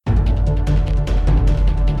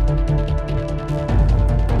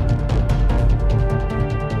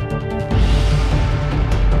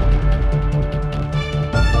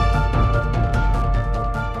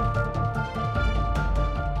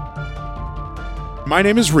My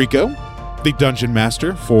name is Rico, the Dungeon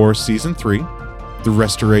Master for Season 3, the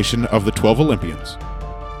Restoration of the 12 Olympians.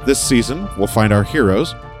 This season, we'll find our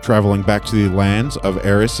heroes traveling back to the lands of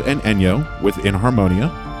Eris and Enyo within Harmonia,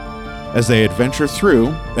 as they adventure through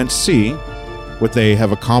and see what they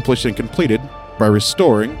have accomplished and completed by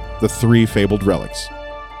restoring the 3 fabled relics,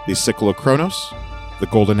 the Sickle of Kronos, the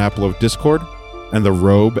Golden Apple of Discord, and the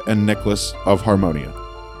Robe and Necklace of Harmonia.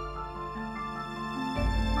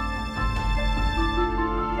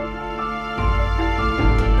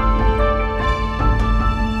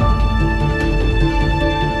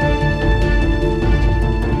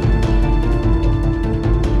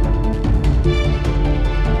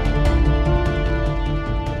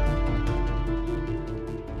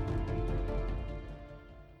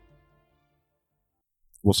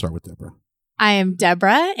 We'll start with Deborah. I am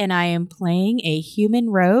Deborah, and I am playing a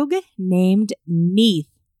human rogue named Neith.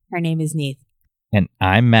 Her name is Neith. And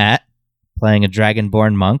I'm Matt, playing a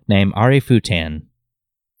dragonborn monk named Ari Futan.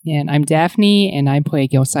 And I'm Daphne, and I play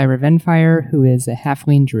Gilcyra Venfire, who is a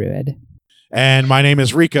halfling druid. And my name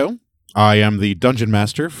is Rico. I am the Dungeon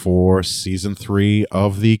Master for Season 3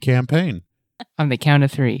 of the campaign. On the count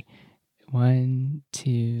of 3. 1,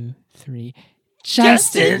 2, 3.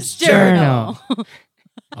 Justin's Journal.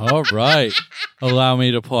 All right. Allow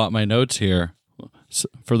me to pull out my notes here.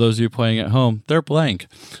 For those of you playing at home, they're blank.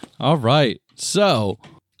 All right. So.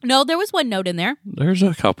 No, there was one note in there. There's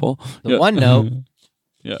a couple. The one note.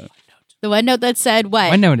 Yeah. The one note that said what?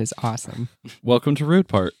 One note is awesome. Welcome to Rude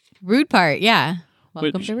Part. Rude Part, yeah.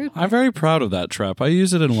 Welcome Which, to Rude Part. I'm very proud of that trap. I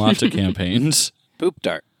use it in lots of campaigns. Poop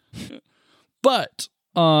dart. But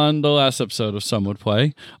on the last episode of Some Would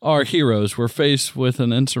Play, our heroes were faced with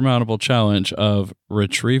an insurmountable challenge of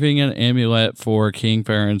retrieving an amulet for King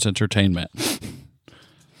Farron's entertainment.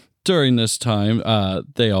 During this time,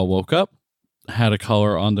 they all woke up, had a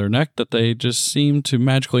collar on their neck that they just seemed to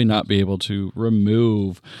magically not be able to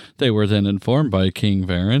remove. They were then informed by King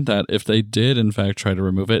Farron that if they did in fact try to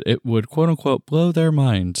remove it, it would quote-unquote blow their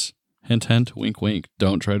minds. Hint, hint, wink, wink,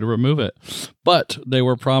 don't try to remove it. But they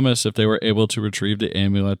were promised if they were able to retrieve the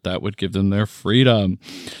amulet, that would give them their freedom.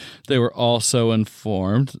 They were also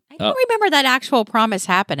informed. I don't remember that actual promise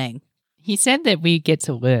happening. He said that we get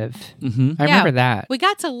to live. Mm-hmm. I remember that. We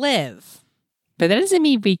got to live. But that doesn't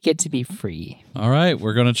mean we get to be free. All right,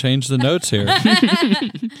 we're going to change the notes here.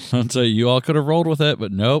 I'd say you all could have rolled with it,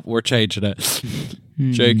 but nope, we're changing it.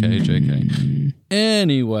 JK.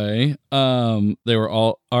 Anyway,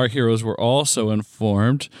 our heroes were also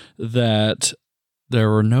informed that there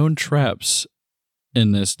were known traps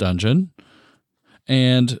in this dungeon,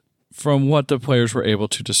 and from what the players were able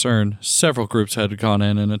to discern, several groups had gone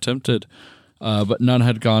in and attempted, but none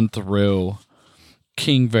had gone through.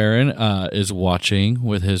 King Farron is watching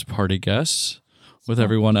with his party guests, with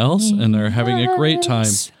everyone else, and they're having a great time.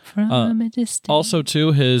 Also,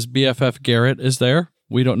 too, his BFF Garrett is there.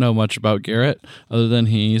 We don't know much about Garrett, other than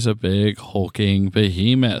he's a big hulking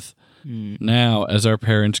behemoth. Now, as our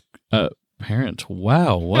parents,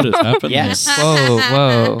 wow, what is happening? Yes.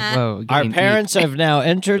 Whoa. Our parents have now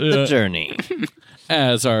entered the journey.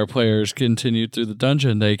 As our players continued through the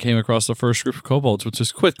dungeon, they came across the first group of kobolds, which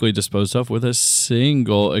was quickly disposed of with a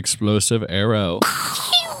single explosive arrow.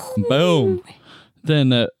 Boom.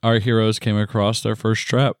 Then our heroes came across their first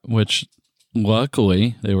trap, which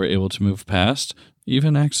luckily they were able to move past,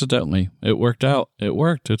 even accidentally. It worked out. It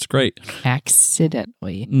worked. It's great.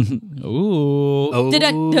 Accidentally. Ooh.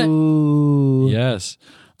 Yes.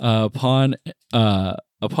 Upon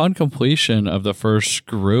completion of the first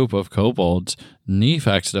group of kobolds, Neef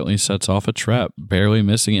accidentally sets off a trap, barely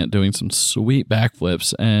missing it, doing some sweet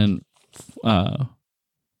backflips and,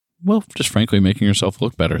 just frankly making herself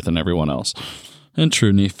look better than everyone else. In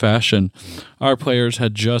true Neef fashion, our players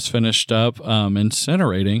had just finished up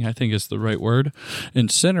incinerating, I think is the right word,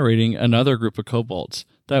 incinerating another group of kobolds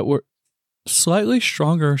that were slightly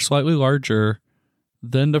stronger, slightly larger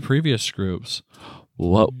than the previous groups.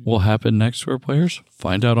 What will happen next to our players?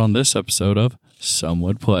 Find out on this episode of Some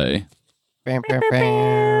Would Play. Good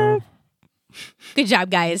job,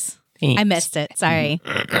 guys. Thanks. I missed it. Sorry.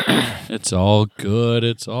 It's all good.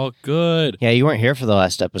 It's all good. Yeah, you weren't here for the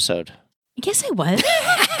last episode. Yes, I was.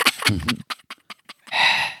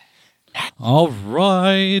 All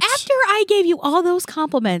right. After I gave you all those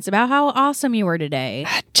compliments about how awesome you were today.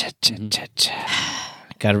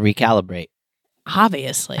 Got to recalibrate.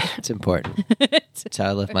 Obviously. It's important. It's how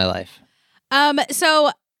I live my life. So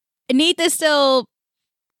Neith is still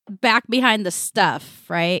back behind the stuff,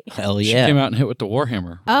 right? Hell She yeah. came out and hit with the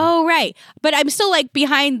Warhammer. Oh, right. But I'm still like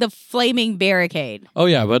behind the flaming barricade. Oh,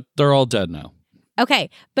 yeah, but they're all dead now. Okay.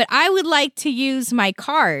 But I would like to use my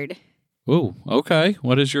card Ooh, okay.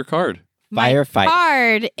 What is your card? My Firefight.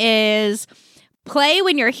 card is play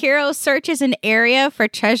when your hero searches an area for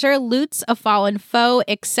treasure, loots a fallen foe,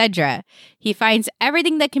 etc. He finds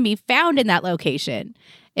everything that can be found in that location.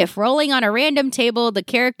 If rolling on a random table, the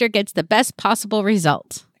character gets the best possible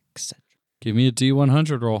result. Give me a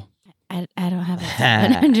D100 roll. I don't have a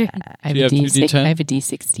 100. I have, Do you a have two D6 D10? I have a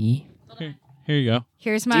D60. Here you go.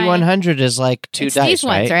 Here's my D100 is like 2 it's dice, these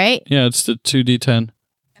ones, right? right? Yeah, it's the 2D10.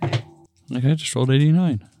 Okay, I just rolled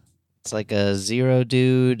 89. It's like a 0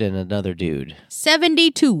 dude and another dude.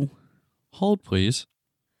 72. Hold, please.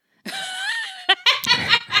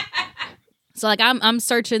 So like I'm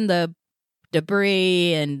searching the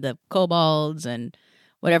debris and the kobolds and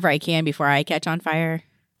whatever I can before I catch on fire.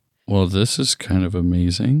 Well, this is kind of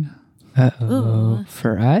amazing. Uh-oh. Ooh.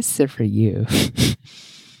 For us or for you?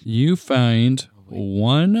 You find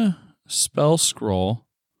one spell scroll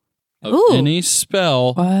of Ooh. any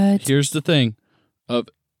spell. What? Here's the thing.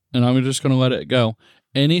 And I'm just going to let it go.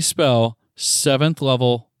 Any spell, 7th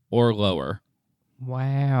level or lower.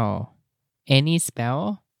 Wow. Any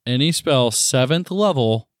spell? Any spell, 7th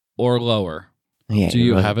level or lower. Yeah, Do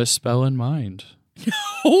you have a spell in mind?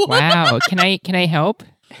 Wow. Can I help?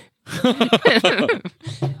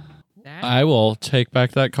 I will take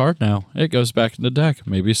back that card now. It goes back in the deck.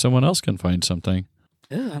 Maybe someone else can find something.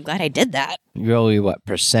 Ooh, I'm glad I did that. You roll your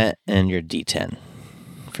percent and your D10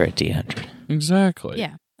 for a D100. Exactly.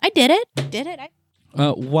 Yeah. I did it.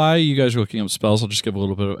 Why you guys are looking up spells, I'll just give a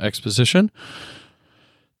little bit of exposition.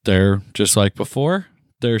 There, just like before,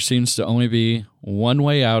 there seems to only be one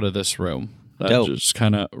way out of this room. That Dope. just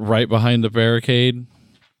kind of right behind the barricade,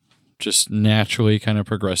 just naturally kind of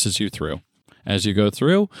progresses you through. As you go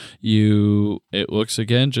through, it looks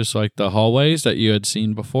again just like the hallways that you had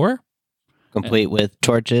seen before. Complete with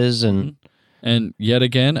torches and And yet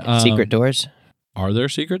again, secret doors. Are there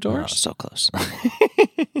secret Oh, doors? so close.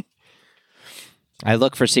 I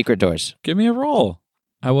look for secret doors. Give me a roll.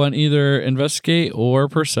 I want either investigate or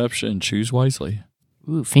perception. Choose wisely.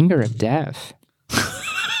 Ooh, Finger of Death.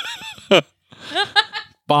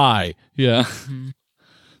 Bye. Yeah.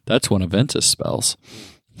 That's one of Ventus spells.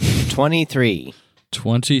 23.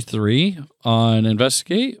 23 on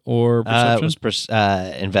investigate or It perception? was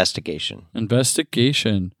investigation.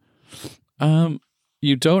 Investigation.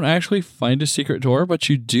 You don't actually find a secret door, but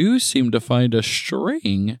you do seem to find a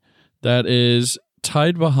string that is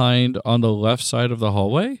tied behind on the left side of the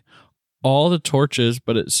hallway. All the torches,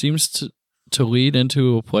 but it seems to lead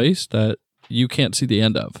into a place that you can't see the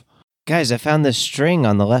end of. Guys, I found this string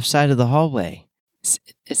on the left side of the hallway.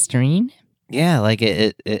 A string? Yeah, like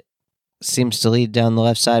it seems to lead down the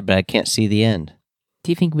left side, but I can't see the end.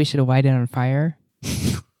 Do you think we should light it on fire?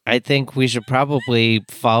 I think we should probably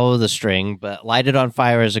follow the string, but light it on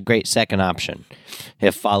fire is a great second option.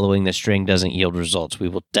 If following the string doesn't yield results, we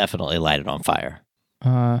will definitely light it on fire.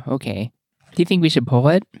 Okay. Do you think we should pull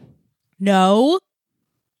it? No.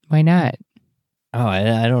 Why not? Oh,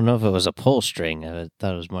 I don't know if it was a pull string. I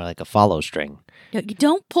thought it was more like a follow string. No, you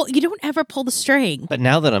don't pull. You don't ever pull the string. But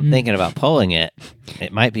now that I'm thinking about pulling it,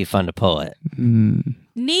 it might be fun to pull it.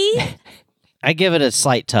 Knee I give it a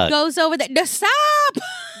slight tug. goes over there. No, stop.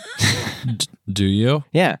 Do you?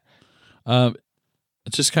 Yeah. It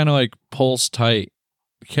just kind of like pulls tight.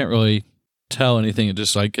 You can't really tell anything. It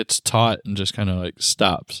just like gets taut and just kind of like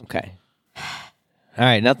stops. Okay. All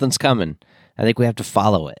right, nothing's coming. I think we have to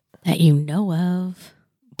follow it. That you know of.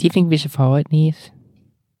 Do you think we should follow it, Neith?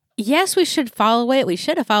 Yes, we should follow it. We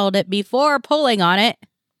should have followed it before pulling on it.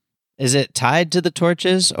 Is it tied to the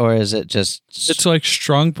torches, or is it just... It's like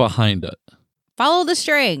strung behind it. Follow the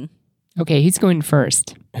string. Okay, who's going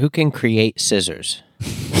first? Who can create scissors?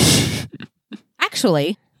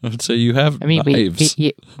 Actually, So you have I mean, knives.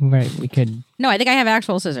 we could. no, I think I have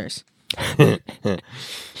actual scissors.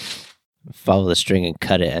 Follow the string and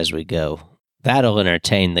cut it as we go. That'll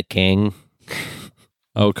entertain the king.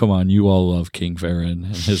 Oh, come on. You all love King Varen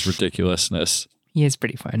and his ridiculousness. He is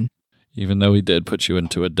pretty fun. Even though he did put you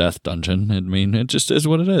into a death dungeon. I mean, it just is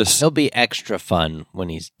what it is. He'll be extra fun when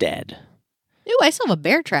he's dead. Ooh, I still have a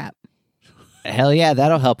bear trap. Hell yeah,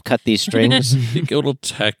 that'll help cut these strings. I think it'll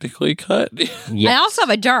technically cut. Yes. I also have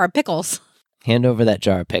a jar of pickles. Hand over that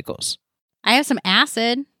jar of pickles. I have some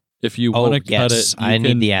acid. If you Oh, want to cut yes, it, I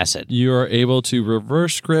need the acid. You are able to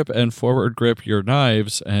reverse grip and forward grip your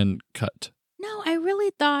knives and cut. No, I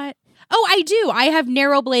really thought. Oh, I do. I have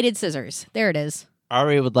narrow bladed scissors. There it is.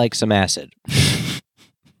 Ari would like some acid. Like,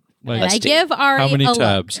 And Let's I see. give Ari how many a look.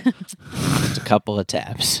 tabs? Just a couple of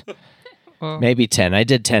tabs. Maybe 10. I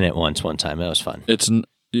did 10 at once one time. That was fun.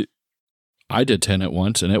 I did 10 at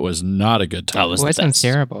once, and it was not a good time. That was Well, the that sounds best.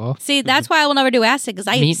 terrible. See, that's why I will never do acid because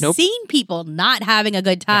I Me- have nope. seen people not having a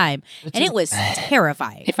good time, and it was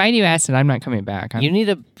terrifying. If I do acid, I'm not coming back. You need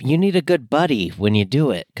a good buddy when you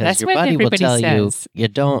do it, because That's your what buddy will everybody tell says. you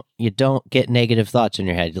don't get negative thoughts in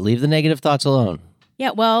your head. You leave the negative thoughts alone.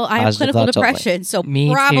 Yeah, well, I have Positive clinical thoughts only. depression, so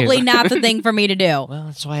Me probably too. not the thing for me to do. Well,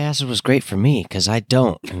 that's why acid was great for me, because I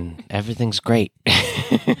don't, and everything's great.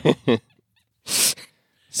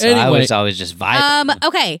 So I Anyway. was always just vibing.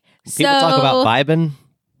 Okay, so People talk about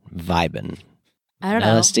vibing. I don't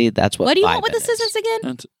know. LSD, that's what. What do you want with the vibing is. scissors again?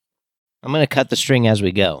 And I'm going to cut the string as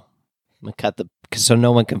we go. I'm going to cut so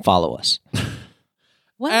no one can follow us.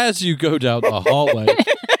 What? as you go down the hallway,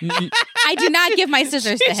 I do not give my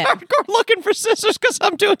scissors to He's him. hardcore looking for scissors because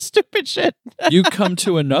I'm doing stupid shit. you come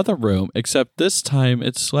to another room, except this time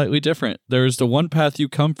it's slightly different. There's the one path you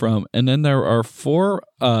come from, and then there are 4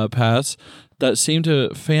 paths that seem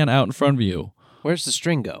to fan out in front of you. Where's the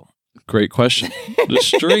string go? Great question. The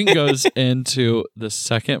string goes into the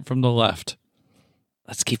second from the left.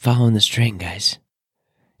 Let's keep following the string, guys.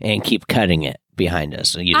 And keep cutting it behind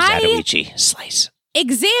us. Use Zatoichi. Slice.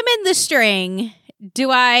 Examine the string.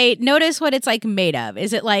 Do I notice what it's like made of?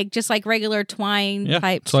 Is it like just like regular twine Yeah,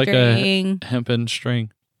 type it's like string? a hempen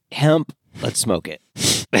string. Hemp. Let's smoke it.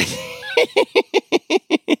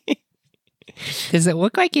 Does it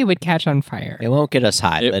look like it would catch on fire? It won't get us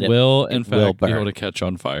hot, It but will, in will fact, be burn. able to catch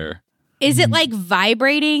on fire. Is it like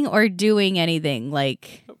vibrating or doing anything?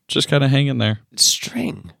 Like, Just kind of hanging there. It's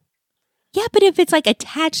string. yeah, but if it's like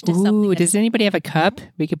attached to something, Ooh, does anybody have a cup?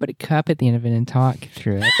 We could put a cup at the end of it and talk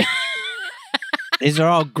through it. These are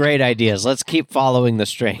all great ideas. Let's keep following the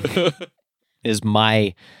string. Is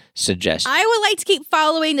my suggestion. I would like to keep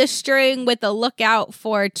following the string with a lookout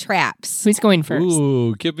for traps. Who's going first?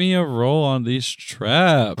 Ooh, give me a roll on these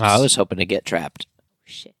traps. I was hoping to get trapped.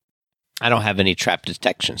 Shit. I don't have any trap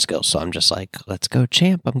detection skills, so I'm just like, let's go,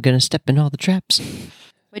 champ. I'm gonna step in all the traps.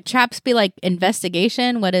 Would traps be like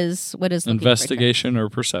investigation? What is looking for Investigation or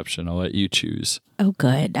perception. I'll let you choose. traps? Oh,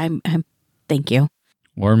 good. I'm. Thank you.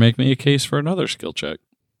 Or make me a case for another skill check.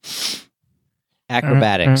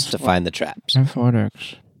 Acrobatics to find the traps.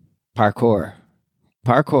 Athletics. Parkour.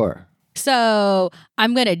 So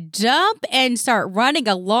I'm gonna jump and start running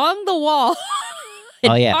along the wall.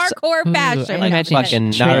 in Oh, yeah. parkour Ooh, fashion. I'm imagining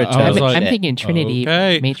Fucking Trin- Naruto I was I'm, like- I'm thinking Trinity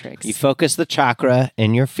Okay. Matrix. You focus the chakra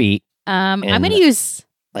in your feet I'm And- gonna use.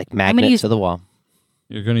 like gonna magnets use- to the wall.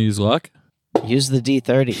 You're going to use luck? Use the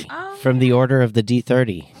D30 Oh. from the order of the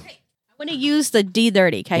D30. I'm gonna use the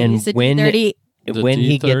D30. Can I And use the when- D30? The When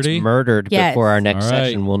he gets D30? murdered Yes. before our next All right.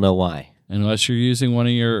 session, we'll know why. Unless you're using one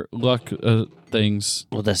of your luck things,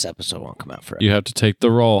 Well, this episode won't come out for you have to take the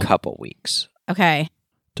roll. a couple weeks. Okay.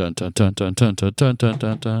 Dun, dun, dun, dun, dun, dun, dun, dun,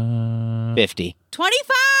 dun, dun. 50.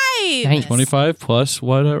 25 Nice. 25 plus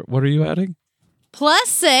what are you adding? plus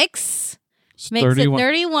 6 It's makes 31. it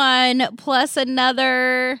 31 plus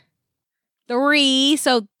another 3,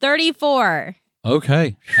 so 34.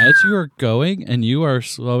 Okay. As you are going and you are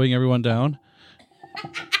slowing everyone down,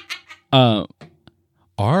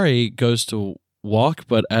 Ari goes to walk,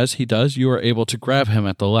 but as he does, you are able to grab him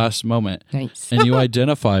at the last moment, Nice. and you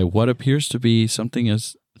identify what appears to be something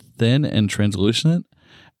as thin and translucent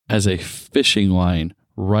as a fishing line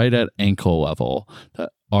right at ankle level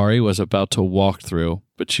that Ari was about to walk through,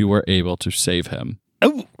 but you were able to save him.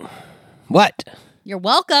 Oh, what? You're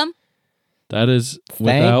welcome. That is,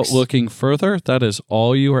 without Thanks. looking further, that is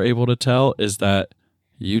all you are able to tell is that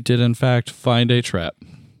you did, in fact, find a trap.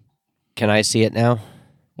 Can I see it now?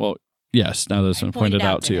 Well, yes, now that it's been pointed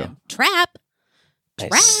out to you. him. Trap. I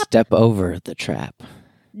Trap. step over the trap.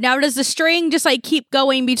 Now, does the string just like keep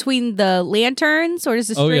going between the lanterns, or does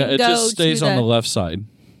the Oh, string yeah, it go just stays to on the left side.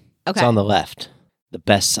 Okay. It's on the left, the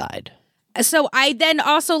best side. So I then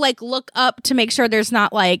also like look up to make sure there's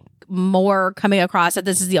not like more coming across. That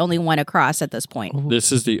this is the only one across at this point.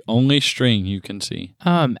 This is the only string you can see.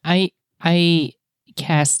 I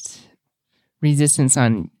cast resistance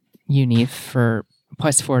on Uni for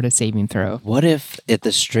 +4 to saving throw. What if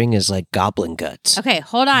the string is like goblin guts, Okay,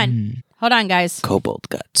 hold on, guys. kobold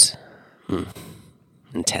guts,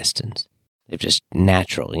 intestines? They're just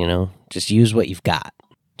natural, you know? Just use what you've got.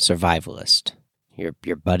 Survivalist.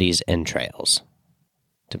 Your buddy's entrails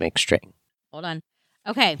to make string. Hold on.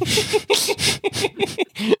 Okay.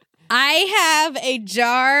 I have a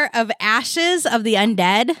jar of ashes of the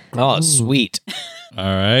undead, Oh, sweet. All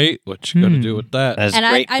right, what you got to do with that? That's and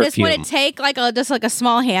great I just perfume. want to take like a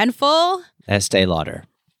small handful, Estee Lauder.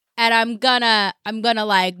 and I'm gonna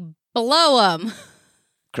like blow them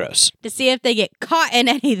Gross. to see if they get caught in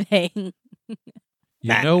anything.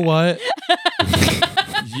 You know what?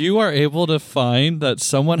 You are able to find that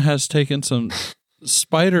someone has taken some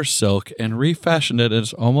spider silk and refashioned it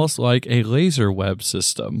as almost like a laser web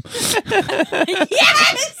system.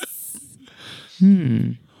 Yes!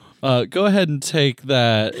 Go ahead and take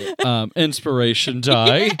that inspiration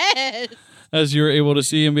die Yes! as you're able to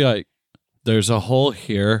see and be like, there's a hole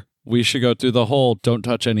here. We should go through the hole. Don't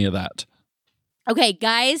touch any of that. Okay,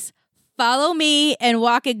 guys, follow me and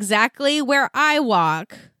walk exactly where I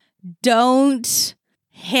walk. Don't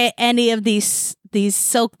hit any of these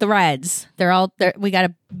silk threads. We got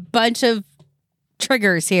a bunch of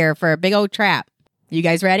triggers here for a big old trap. You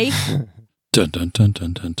guys ready? Dun, dun, dun,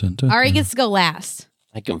 dun, dun, dun, dun. Ari gets to go last.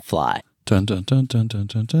 I can fly. Dun, dun, dun, dun, dun,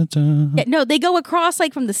 dun, dun, dun. Yeah, no, they go across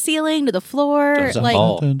like from the ceiling to the floor. There's a Like,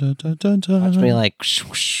 hole. Dun, dun, dun, dun, dun. Watch me like, whoosh,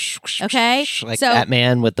 whoosh, Okay, whoosh, like so-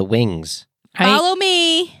 Batman with the wings. follow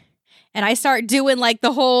me. And I start doing like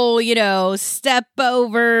the whole, step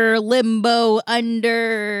over, limbo,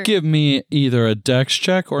 under. Give me either a dex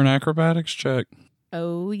check or an acrobatics check.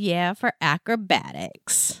 Oh, yeah, for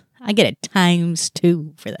acrobatics. I get a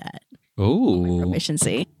 +2 for that. Oh.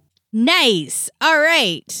 Proficiency. Nice. All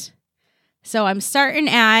right. So I'm starting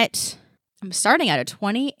at a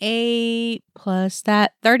 28 plus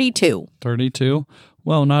that 32. 32.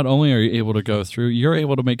 Well, not only are you able to go through, you're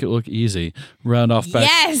able to make it look easy. Round off back.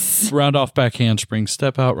 Yes. Round off back handspring,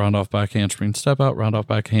 step out, round off back handspring, step out, round off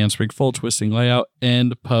back handspring, full twisting layout,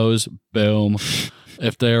 end pose, boom.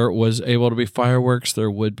 If there was able to be fireworks, there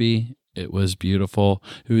would be. It was beautiful.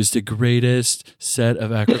 It was the greatest set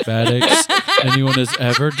of acrobatics anyone has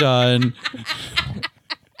ever done.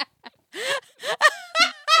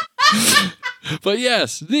 But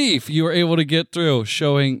yes, Neef, you were able to get through,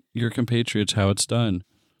 showing your compatriots how it's done.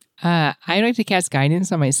 I like to cast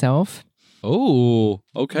guidance on myself. Oh,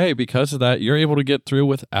 okay. Because of that, you're able to get through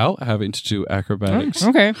without having to do acrobatics.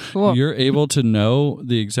 Okay, cool. You're able to know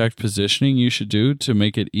the exact positioning you should do to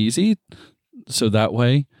make it easy. So that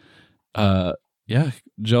way,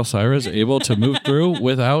 Jelsira is able to move through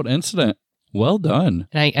without incident. Well done.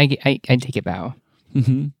 And I take a bow.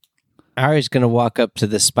 Mm-hmm. Ari's going to walk up to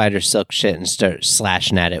the spider silk shit and start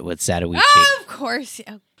slashing at it with Zatoichi. Of course.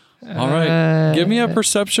 All right. Give me a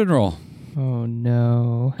perception roll. Oh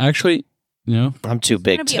no! Actually, I'm too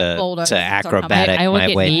big gonna be a boulder. to acrobatic I look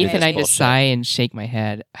my at way Neef through and I this just sigh and shake my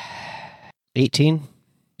head. 18?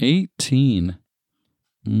 18.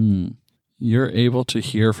 You're able to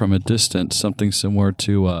hear from a distance something similar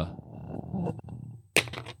to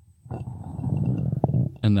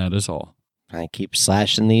and that is all. I keep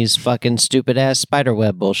slashing these fucking stupid ass spider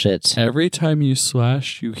web bullshits. Every time you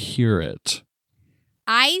slash, you hear it.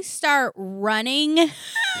 I start running.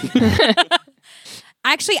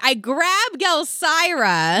 Actually, I grab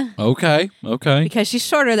Gelsira Okay. because she's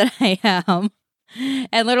shorter than I am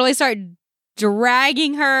and literally start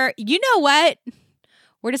dragging her. You know what?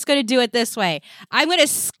 We're just going to do it this way. I'm going to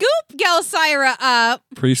scoop Gelsira up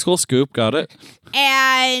Preschool scoop, got it.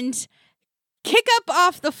 and kick up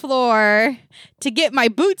off the floor to get my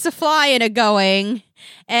boots a flying going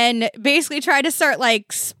and basically try to start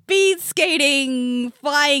like speed skating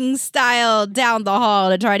flying style down the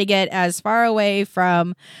hall to try to get as far away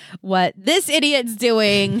from what this idiot's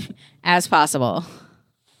doing as possible.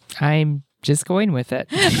 I'm just going with it.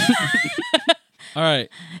 All right.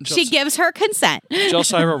 She gives her consent.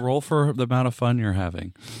 Jelsira, roll for the amount of fun you're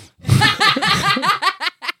having.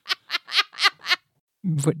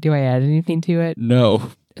 Do I add anything to it?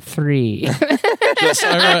 No. 3.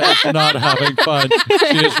 Jelsira is not having fun.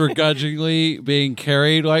 She is begrudgingly being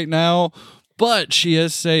carried right now, but she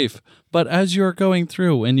is safe. But as you're going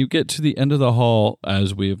through and you get to the end of the hall,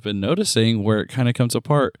 as we have been noticing, where it kind of comes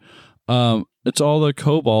apart, it's all the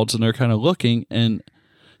kobolds and they're kind of looking. And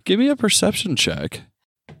give me a perception check.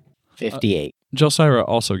 58. Jelsira,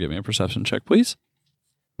 also give me a perception check, please.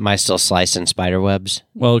 Am I still slicing spider webs?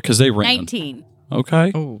 Well, because they ran. 19.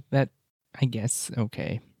 Okay. Oh, that, I guess.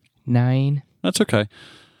 Okay. 9. That's okay.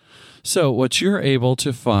 So what you're able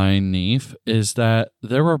to find, Neef, is that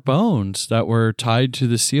there were bones that were tied to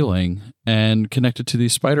the ceiling and connected to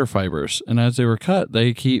these spider fibers. And as they were cut,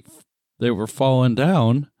 they were falling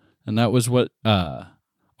down. And that was what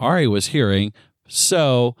Ari was hearing.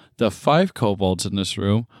 So the 5 kobolds in this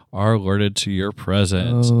room are alerted to your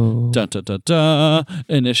presence. Oh. Dun, dun, dun, dun.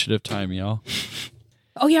 Initiative time, y'all.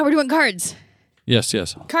 Oh, yeah, we're doing cards. Yes.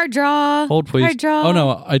 Card draw. Hold, please. Card draw. Oh,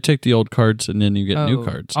 no. I take the old cards and then you get new Oh,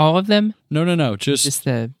 cards. All of them? No. Just Just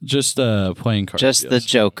the... the playing cards. Just the yes.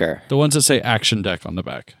 Joker. The ones that say action deck on the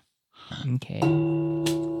back. Okay.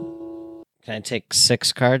 Can I take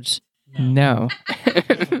 6 cards? No.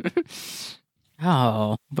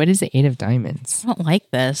 Oh, What is the 8 of diamonds? I don't like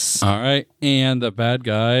this. All right. And the bad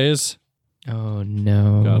guys Oh,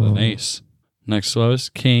 no. got an ace. Next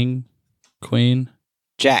lowest, king, queen,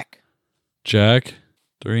 Jack. jack,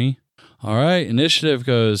 3. All right. Initiative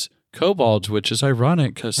goes kobolds, which is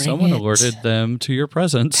ironic because Bring someone it. alerted them to your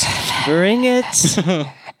presence. Bring it.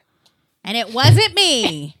 And it wasn't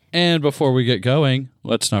me. And before we get going,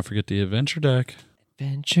 let's not forget the adventure deck.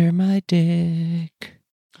 Venture my dick.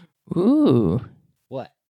 Ooh,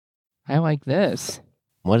 What? I like this.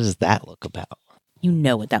 What does that look about? You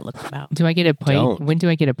know what that looks about. Do I get to play? Don't. When do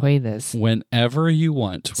I get to play this? Whenever you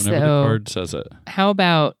want, whenever the So- card says it. How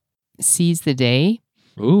about seize the day?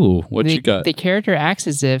 Ooh, what the, you got? The character acts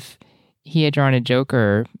as if he had drawn a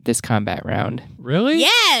Joker this combat round. Really?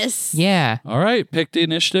 Yes. Yeah. All right. Pick the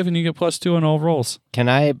initiative and you get +2 on all rolls. Can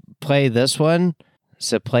I play this one?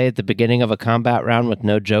 So play at the beginning of a combat round with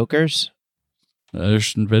no jokers?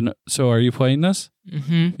 There's been. So are you playing this?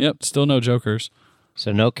 Mm-hmm. Yep. Still no jokers.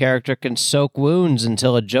 So no character can soak wounds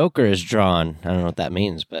until a joker is drawn. I don't know what that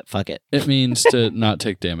means, but fuck it. It means to not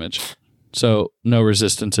take damage. So no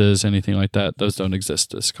resistances, anything like that. Those don't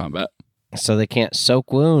exist this combat. So they can't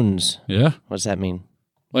soak wounds. Yeah. What does that mean?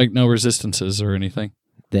 Like no resistances or anything.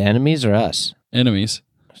 The enemies or us? Enemies.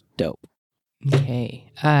 Dope. Okay.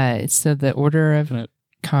 So the order of Can I-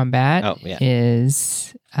 combat Oh, yeah.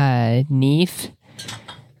 is Neef,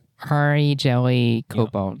 Ari, Jelly,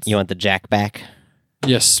 Kobolds. You want the jack back?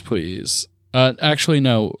 Yes, please. Actually,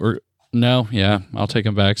 no. No, yeah. I'll take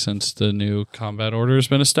them back since the new combat order has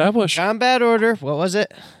been established. Combat order. What was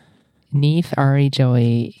it? Neef, Ari,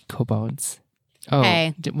 Jelly, Kobolds. Oh,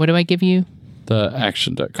 Okay. what do I give you? The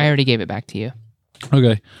action deck. I already gave it back to you.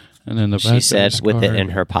 Okay. And then the She bad said guys with it card. in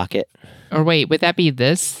her pocket. Or wait, would that be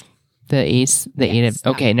this? The ace, the 8 of...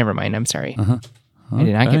 Okay, never mind. I'm sorry. I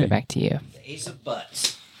did not give Okay. it back to you. The ace of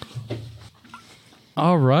butts.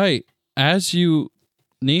 All right. As you,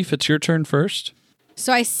 Neef, it's your turn first.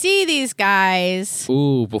 So I see these guys.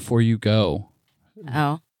 Ooh, before you go,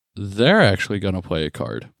 Oh. they're actually going to play a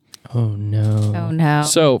card. Oh, no. Oh no.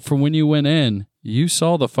 So from when you went in, you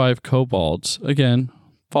saw the 5 kobolds. Again,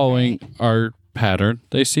 following our pattern.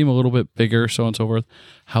 They seem a little bit bigger, so on and so forth.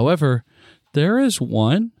 However, there is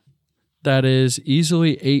one that is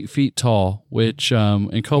easily 8 feet tall, which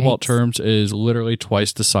in cobalt Yikes. terms is literally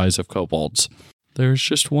twice the size of kobolds. There's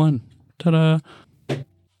just one. Ta-da.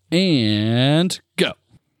 And go.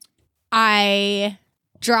 I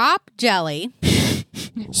drop Jelly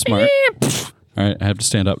Smart. All right, I have to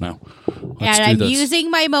stand up now. Let's and do I'm this.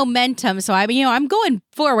 using my momentum. So I'm going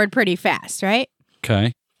forward pretty fast, right?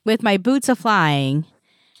 Okay. With my boots of flying.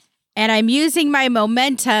 And I'm using my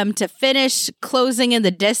momentum to finish closing in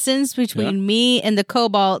the distance between me and the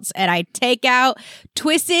kobolds. And I take out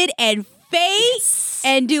Twisted and Face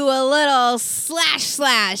and do a little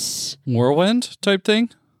slash. Whirlwind type thing?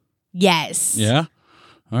 Yes. Yeah.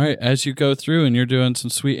 All right. As you go through and you're doing some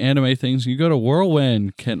sweet anime things, you go to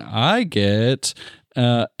Whirlwind. Can I get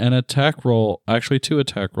an attack roll? Actually, 2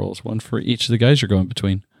 attack rolls, one for each of the guys you're going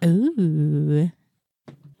between. Ooh.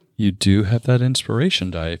 You do have that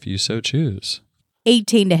inspiration die if you so choose.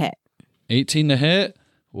 18 to hit. 18 to hit.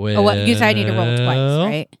 Well, Oh, what? You said I need to roll twice,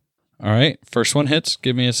 right? All right. First one hits.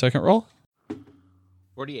 Give me a second roll.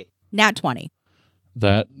 48. Nat 20.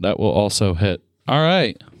 That will also hit. All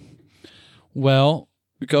right. Well,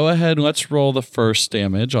 go ahead and let's roll the first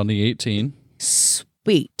damage on the 18.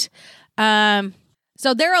 Sweet.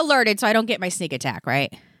 So they're alerted, so I don't get my sneak attack,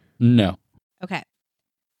 right? No. Okay.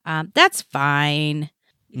 That's fine.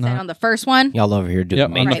 You said No. on the first one? Y'all over here doing Yep,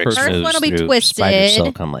 on the matrix first one. moves First one will be through twisted. Spider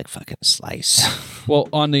Silk. I'm like, fucking slice. Well,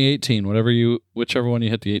 on the 18, whichever one you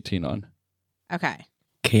hit the 18 on. Okay.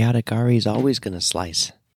 Chaotic Ari is always going to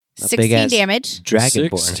slice. A 16 big-ass damage.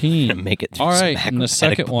 Dragonborn. 16. Make it through All some right, and the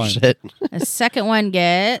second acrobatic one. bullshit. The second one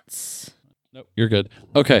gets... Nope, you're good.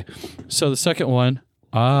 Okay, so the second one,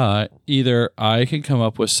 either I can come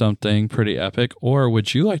up with something pretty epic, or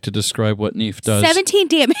would you like to describe what Neef does? 17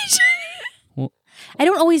 damage. Well- I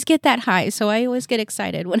don't always get that high, so I always get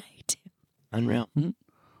excited when I do. Unreal.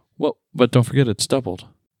 Well, but don't forget it's doubled.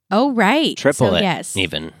 Oh, right. Triple so, it. Yes.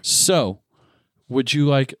 Even. So, would you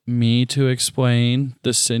like me to explain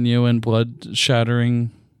the sinew and blood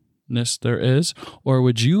shatteringness there is, or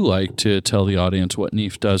would you like to tell the audience what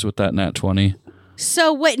Neef does with that nat 20?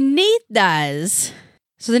 So what Neith does...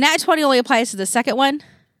 So the nat 20 only applies to the second one?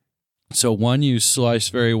 So one you slice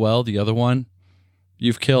very well, the other one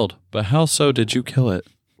you've killed. But how so did you kill it?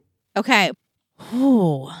 Okay.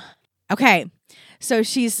 Ooh. Okay. So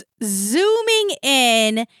she's zooming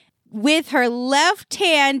in with her left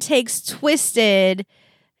hand, takes Twisted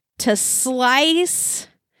to slice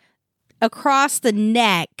across the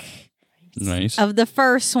neck Nice. of the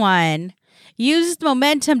first one, uses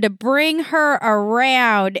momentum to bring her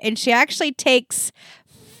around, and she actually takes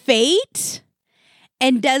Fate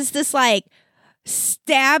and does this like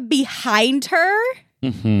stab behind her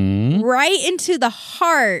Mm-hmm. right into the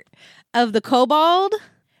heart of the kobold.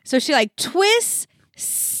 So she like twists,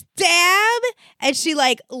 stab, and she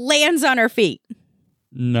like lands on her feet,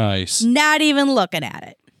 Nice. not even looking at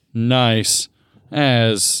it. Nice.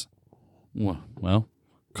 As well,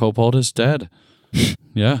 Kobold is dead.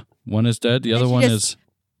 Yeah, one is dead. The other she one just- is.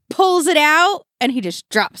 Pulls it out, and he just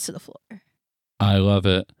drops to the floor. I love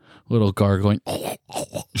it. Little gargling.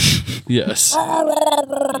 Yes.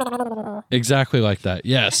 Exactly like that.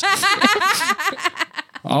 Yes.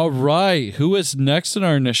 All right. Who is next in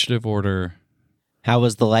our initiative order? How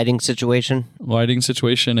was the lighting situation? Lighting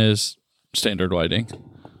situation is standard lighting.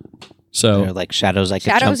 There So are like shadows I could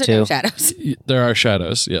Shadows jump or no to. shadows? there are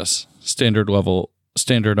shadows. Yes. Standard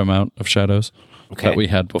amount of shadows Okay. that we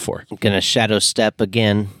had before. I'm gonna shadow step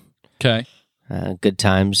again. Okay. Good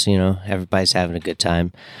times, everybody's having a good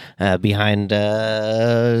time. Behind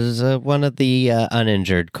one of the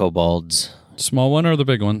uninjured kobolds. Small one or the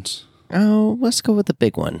big ones? Oh, let's go with the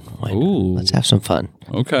big one. Why not? Ooh. Let's have some fun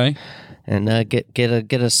Okay. and get a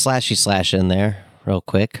slashy slash in there real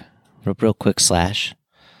quick, real quick slash.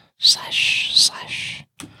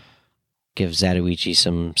 Give Zatoichi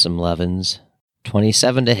some lovin's.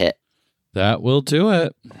 27 to hit. That will do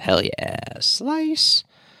it. Hell yeah, slice.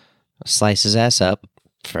 Slice his ass up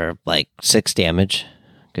for like 6 damage.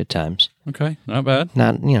 Good times. Okay. Not bad.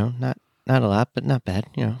 Not not a lot, but not bad.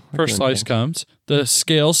 We're First doing slice good. comes. The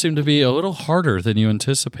scales seem to be a little harder than you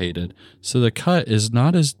anticipated, so the cut is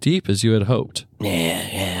not as deep as you had hoped.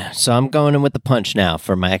 Yeah. So I'm going in with the punch now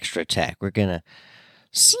for my extra attack. We're gonna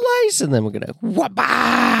slice, and then we're gonna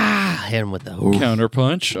wha-bah! Hit him with the. Counter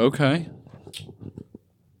punch. Okay.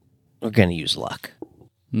 We're gonna use luck.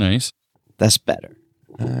 Nice. That's better.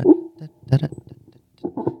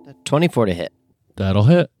 24 to hit. That'll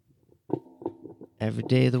hit. Every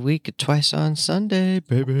day of the week, twice on Sunday,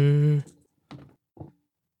 baby.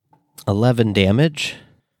 11 damage.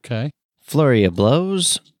 Okay. Flurry of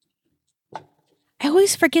blows. I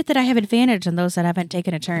always forget that I have advantage on those that haven't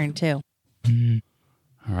taken a turn, too.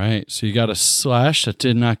 All right. So you got a slash that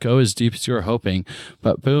did not go as deep as you were hoping,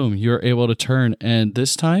 but boom, you're able to turn. And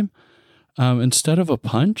this time, instead of a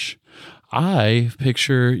punch, I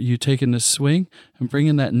picture you taking this swing and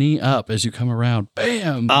bringing that knee up as you come around.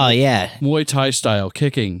 Bam! Oh, yeah. Muay Thai style,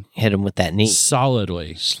 kicking Hit him with that knee.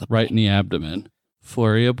 solidly right in the abdomen.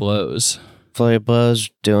 Flurry of blows. Flurry of blows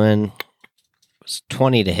doing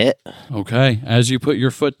 20 to hit. Okay. As you put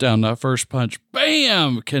your foot down, that first punch,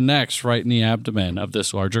 bam, connects right in the abdomen of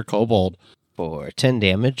this larger kobold For 10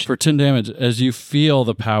 damage. for 10 damage as you feel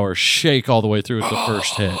the power shake all the way through with the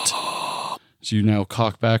first hit. So you now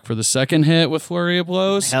cock back for the second hit with flurry of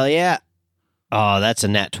blows. Hell yeah. Oh, that's a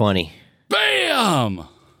nat 20. Bam!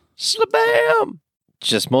 Slabam!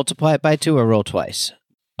 Just multiply it by 2 or roll twice.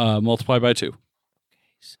 Multiply by 2.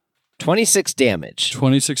 26 damage.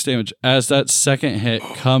 26 damage. As that second hit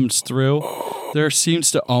comes through, there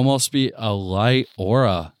seems to almost be a light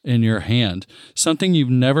aura in your hand. Something you've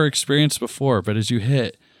never experienced before, but as you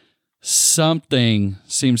hit, something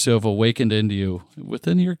seems to have awakened into you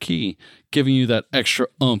within your ki, giving you that extra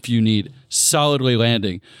oomph you need, solidly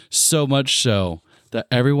landing. So much so that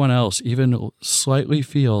everyone else even slightly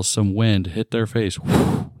feels some wind hit their face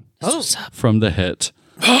from the hit.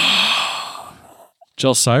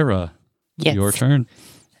 Jelsira, Yes. your turn.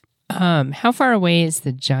 How far away is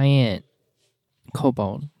the giant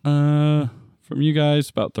kobold? From you guys,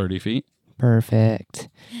 about 30 feet. Perfect.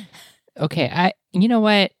 Okay, you know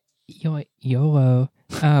what? YOLO. YOLO.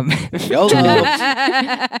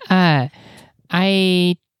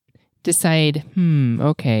 I decide,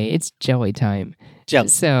 okay, it's jelly time. Jelly.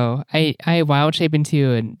 So I wild shape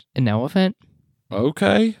into an elephant,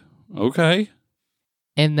 Okay.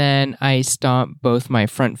 and then I stomp both my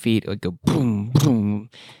front feet, like go boom, boom.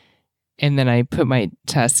 And then I put my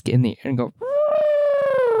tusk in the air and go,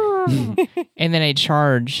 and then I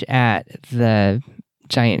charge at the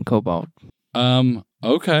giant kobold.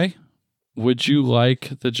 Okay. Would you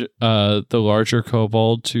like the larger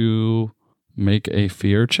kobold to make a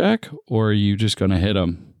fear check, or are you just going to hit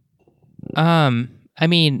him? I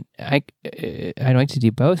mean, I'd like to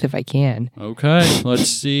do both if I can. Okay. Let's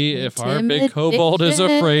see if our big kobold is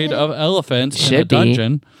afraid of elephants in a Should be.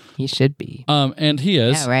 dungeon. He should be. And he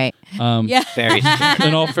is. Yeah, right. Yeah. Very scared.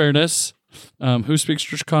 In all fairness, who speaks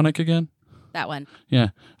Draconic again? That one. Yeah.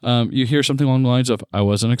 You hear something along the lines of, I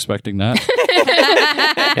wasn't expecting that.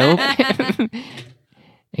 Nope.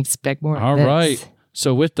 expect more. All of this. right.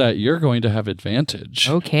 So with that, you're going to have advantage.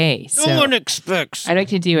 Okay. No So one expects. I'd like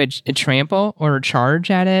to do a trample or a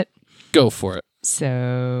charge at it. Go for it.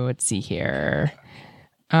 So let's see here.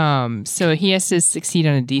 So he has to succeed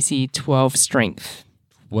on a DC 12 strength.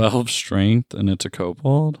 12 strength, and it's a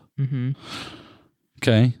kobold. Mm-hmm.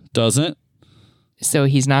 Okay. Doesn't. So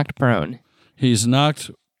he's knocked prone. He's knocked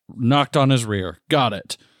on his rear. Got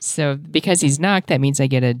it. So because he's knocked, that means I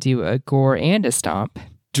get to do a gore and a stomp.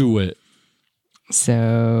 Do it.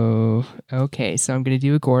 So, okay. So I'm going to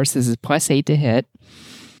do a gore. So this is +8 to hit.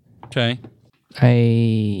 Okay.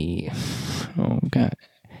 Oh, God.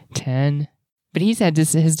 10. But he's had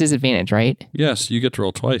his disadvantage, right? Yes, you get to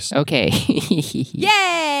roll twice. Okay.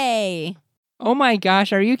 Yay! Oh my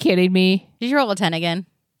gosh, are you kidding me? Did you roll a 10 again?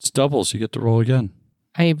 It's doubles. You get to roll again.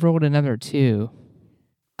 I rolled another 2.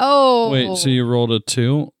 Oh. Wait, so you rolled a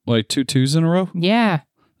 2? Like 2 2s in a row? Yeah.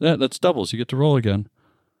 That's doubles. You get to roll again.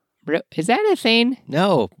 Is that a thing?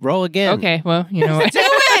 No, roll again. Okay, well, you know what? Do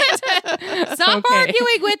it! Stop Okay.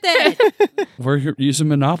 arguing with it! We're using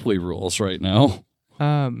Monopoly rules right now.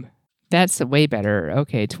 That's way better.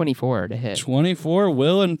 Okay, 24 to hit. 24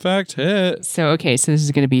 will, in fact, hit. So this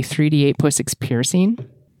is going to be 3d8 plus 6 piercing.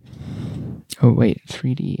 Oh, wait,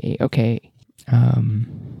 3d8. Okay.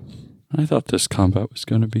 I thought this combat was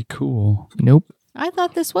going to be cool. Nope. I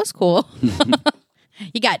thought this was cool.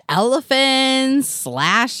 You got elephants,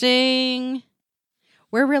 slashing.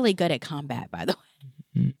 We're really good at combat, by the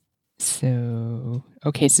way. So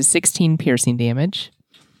 16 piercing damage.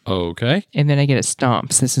 Okay. And then I get a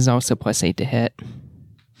stomp. So this is also +8 to hit.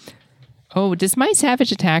 Oh, does my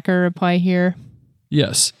savage attacker apply here?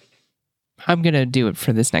 Yes. I'm going to do it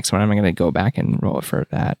for this next one. I'm going to go back and roll it for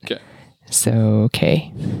that. Okay. So,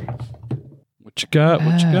 okay. What you got?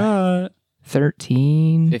 What you got?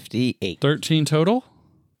 13 58. 13 total?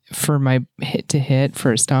 for my hit to hit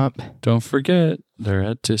for a stomp. Don't forget, they're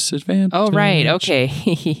at disadvantage. Oh, right. Okay.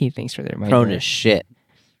 Thanks for the reminder. Prone as shit.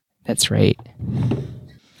 That's right.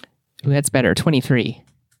 Ooh, that's better. 23.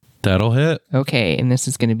 That'll hit. Okay, and this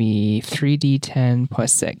is going to be 3d10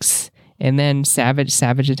 plus 6. And then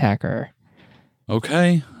savage attacker.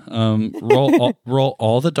 Okay. Roll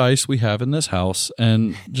all the dice we have in this house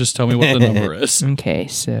and just tell me what the number is. Okay,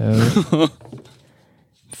 so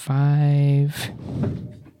 5.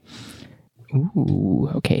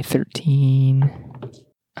 Ooh, okay, 13.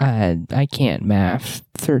 I can't math.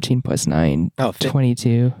 13 plus 9. Oh,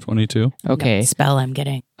 22. 22. Okay. Spell I'm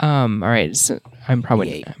getting. All right. So I'm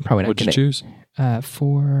probably not What'd you gonna choose?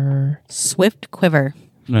 4 Swift Quiver.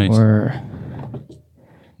 Nice. or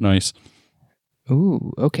Nice.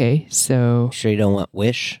 ooh, okay. So Sure you don't want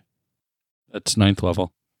wish? That's 9th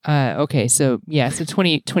level. okay, so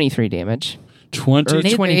 23 damage. 20. Or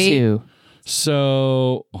 22.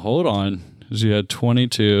 So hold on. Because you had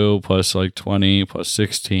 22 plus like 20 plus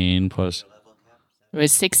 16 plus. It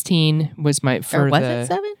was 16 was my Or for was the it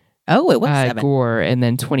 7? Oh, it was 7. gore, and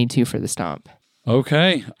then 22 for the stomp.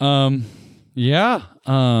 Okay. Yeah.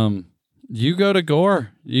 You go to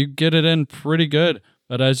gore. You get it in pretty good.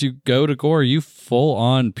 But as you go to gore, you full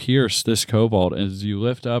on pierce this kobold as you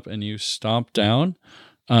lift up and you stomp down,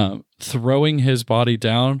 throwing his body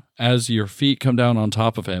down as your feet come down on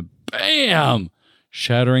top of him. Bam!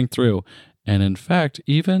 Shattering through. And in fact,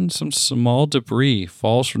 even some small debris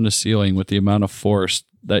falls from the ceiling with the amount of force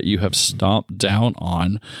that you have stomped down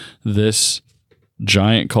on this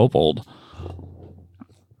giant kobold.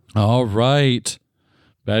 All right.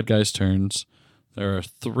 Bad guys' turns. There are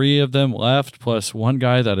 3 of them left, plus one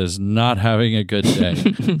guy that is not having a good day.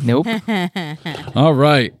 Nope. All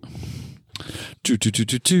right.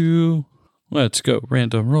 2. Let's go.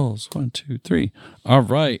 Random rolls. 1, 2, 3. All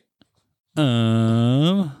right.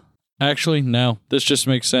 Actually, no. This just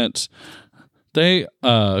makes sense. They,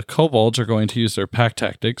 kobolds are going to use their pack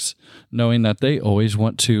tactics, knowing that they always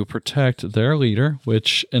want to protect their leader,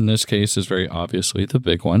 which in this case is very obviously the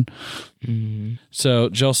big one. So,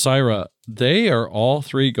 Jelsira, they are all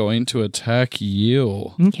 3 going to attack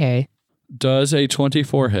you. Okay. Does a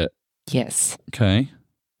 24 hit? Yes. Okay.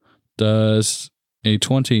 Does a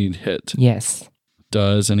 20 hit? Yes.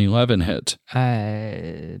 Does an 11 hit?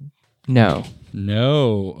 No.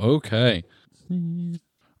 No. Okay.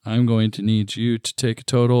 I'm going to need you to take a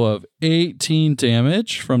total of 18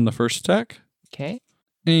 damage from the first attack Okay.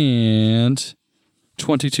 and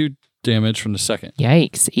 22 damage from the second.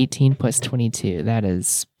 Yikes. 18 plus 22. That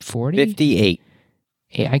is 40? 58.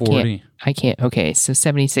 Hey, I 40. can't. Okay, so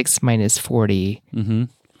 76 minus 40, Mm-hmm.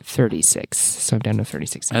 36. So I'm down to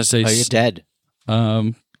 36. As they Oh, you're dead.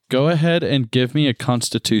 go ahead and give me a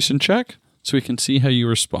Constitution check so we can see how you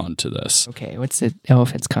respond to this. Okay, what's the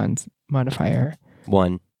elephant's con modifier?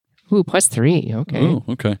 1. Ooh, +3. Okay. Oh,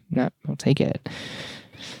 okay. I'll take it.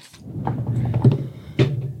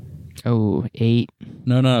 Oh, 8.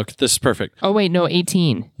 No, this is perfect. Oh, wait, no,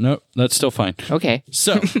 18. No, that's still fine. Okay.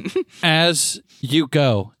 So, as you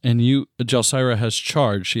go and Jelsira has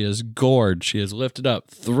charged, she has gored, she has lifted up,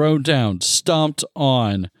 thrown down, stomped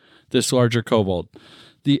on this larger kobold.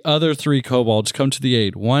 The other 3 kobolds come to the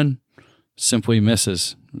aid. One simply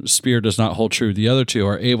misses. Spear does not hold true. The other 2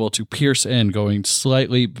 are able to pierce in, going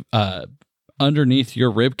slightly underneath your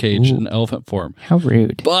rib cage in elephant form. How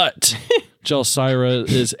rude. But Jelsira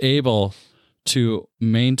is able to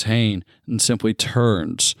maintain and simply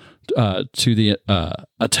turns to the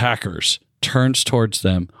attackers, turns towards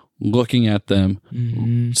them, looking at them,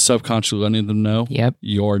 subconsciously letting them know, Yep.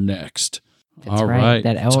 you're next. That's All right, right,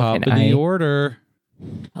 that top elephant of the eye. order.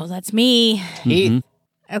 Oh, that's me. Heath.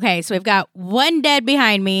 Okay, so we've got 1 dead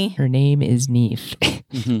behind me. Her name is Neef.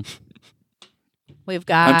 We've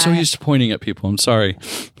got I'm so used to pointing at people. I'm sorry.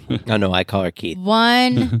 Oh, no, I call her Keith.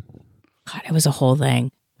 1. God, it was a whole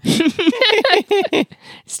thing.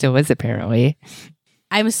 Still is, apparently.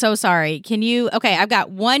 I'm so sorry. Can you? Okay, I've got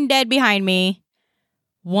 1 dead behind me.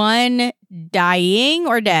 1 dying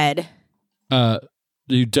or dead?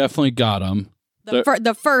 You definitely got him.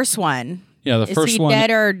 The first one. Yeah, the Is first he one dead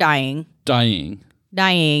or dying? dying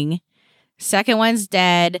Dying. Second one's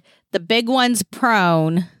dead. The big one's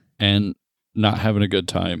prone and not having a good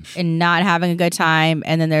time. and not having a good time.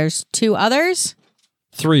 And then there's 2 others?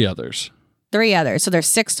 3 others. 3 others. So there's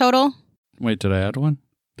 6 total? Wait, did I add one?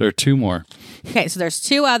 There are 2 more. Okay, so there's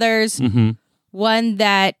 2 others. Mm-hmm. One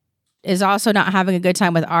that is also not having a good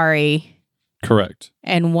time with Ari, Correct.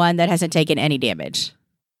 and one that hasn't taken any damage.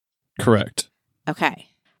 Correct. Okay.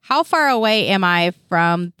 How far away am I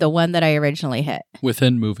from the one that I originally hit?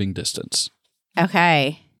 Within moving distance.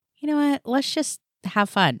 Okay. You know what? Let's just have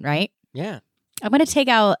fun, right? Yeah. I'm going to take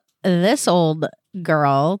out this old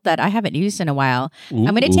girl that I haven't used in a while. I'm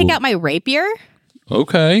going to take out my rapier.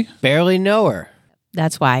 Okay. Barely know her.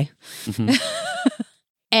 That's why. Mhm.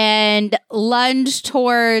 And lunge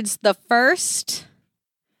towards the first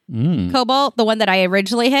cobalt, the one that I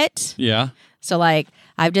originally hit. Yeah. So, like,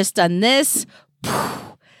 I've just done this.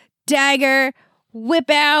 Dagger, whip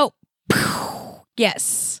out.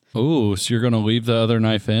 Yes. Oh, so you're going to leave the other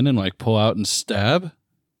knife in and like pull out and stab?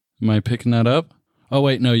 Am I picking that up? Oh,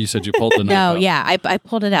 wait. No, you said you pulled the knife No, out. yeah, I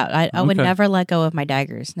pulled it out. I would Okay. never let go of my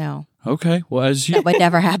daggers. No, Okay. Well, as you. that would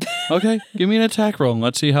never happen. Okay. Give me an attack roll and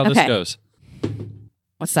let's see how this Okay. goes.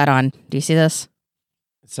 What's that on? Do you see this?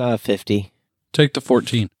 It's 50. Take the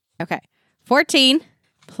 14. Okay. 14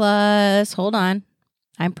 plus, hold on.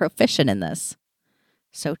 I'm proficient in this.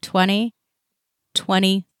 So 20,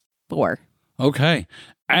 24. Okay.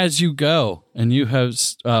 As you go and you have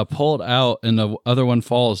pulled out and the other one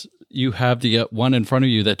falls, you have the one in front of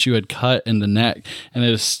you that you had cut in the neck and it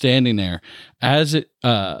is standing there. As it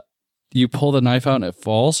you pull the knife out and it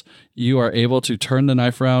falls, you are able to turn the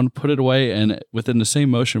knife around, put it away, and within the same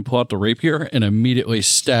motion, pull out the rapier and immediately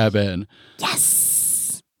stab in.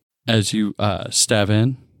 Yes. As you stab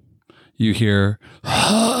in, you hear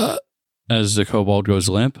as the kobold goes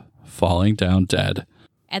limp, falling down dead.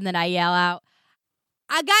 And then I yell out,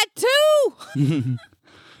 I got 2.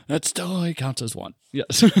 That still only counts as 1.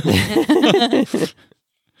 Yes.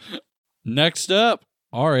 Next up,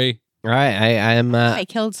 Ari. All right. I'm I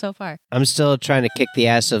killed so far. I'm still trying to kick the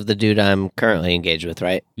ass of the dude I'm currently engaged with,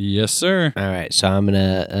 right? Yes, sir. All right. So I'm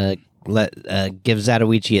going to give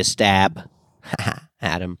Zatoichi a stab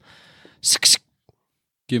at him.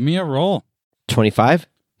 Give me a roll. 25?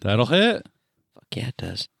 That'll hit. Fuck yeah, it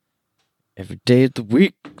does. Every day of the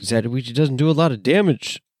week, Zatoichi doesn't do a lot of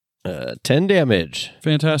damage. 10 damage.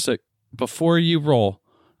 Fantastic. Before you roll,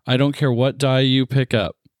 I don't care what die you pick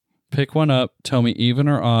up. Pick one up, tell me even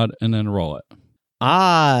or odd, and then roll it.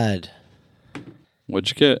 Odd. What'd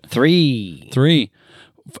you get? 3. 3.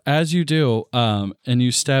 As you do, and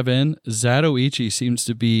you stab in, Zatoichi seems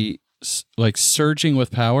to be like surging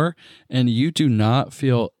with power, and you do not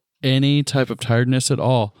feel any type of tiredness at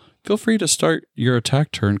all. Feel free to start your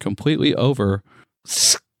attack turn completely over.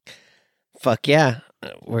 Fuck yeah.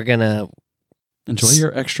 We're gonna Enjoy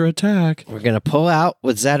your extra attack. pull out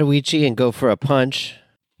with Zatoichi and go for a punch.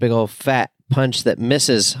 Big old fat punch that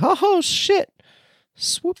misses. Oh shit.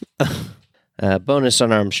 Swoop. Bonus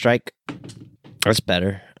unarmed strike. That's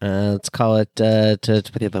better. Let's call it what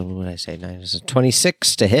did I say?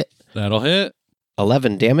 26 to hit. That'll hit.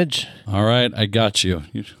 11 damage. All right, I got you.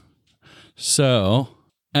 So,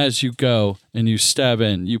 as you go and you stab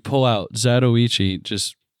in, you pull out Zatoichi,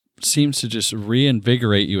 just seems to just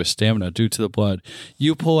reinvigorate you with stamina due to the blood.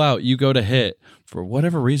 You pull out, you go to hit. For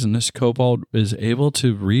whatever reason, this kobold is able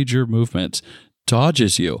to read your movements,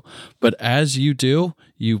 dodges you. But as you do,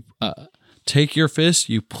 you take your fist,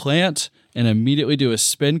 you plant, and immediately do a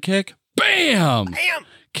spin kick. Bam! Bam!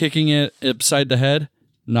 Kicking it upside the head,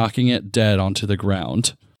 knocking it dead onto the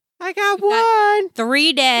ground. I got one.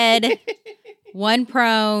 3 dead, 1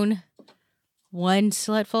 prone, 1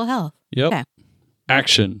 still at full health. Yep. Okay.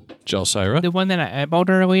 Action, Jelsira. The one that I eyeballed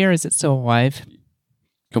earlier, is it still alive?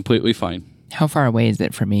 Completely fine. How far away is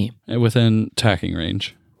it from me? And within attacking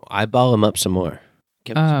range. Eyeball him up some more.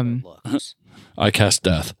 Give him some more looks. I cast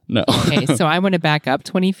death. No. Okay, so I want to back up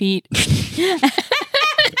 20 feet.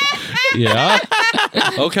 Yeah.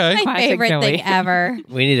 Okay. My Classic favorite Joey. thing ever.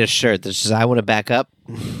 We need a shirt that says, I want to back up.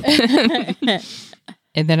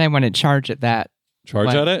 And then I want to charge at that. Charge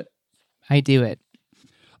What? at it. I do it.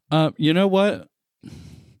 You know what?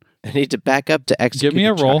 I need to back up to execute Give me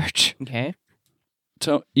a the roll. charge. Okay.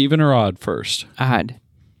 Tell even or odd first. Odd.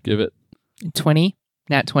 Give it. 20?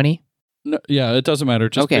 Nat 20? No, yeah, it doesn't matter.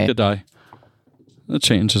 Just Okay. pick a die. The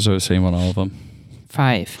changes are the same on all of them.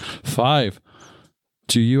 5. 5.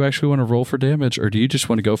 Do you actually want to roll for damage, or do you just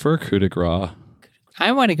want to go for a coup de grace?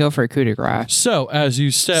 I want to go for a coup de grace. So as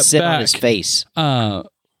you step Sit back, on his face.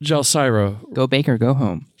 Jelsira Go big or go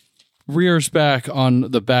home. rears back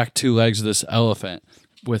on the back 2 legs of this elephant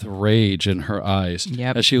with rage in her eyes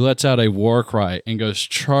Yep. as she lets out a war cry and goes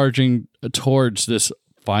charging towards this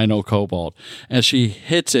final kobold. As she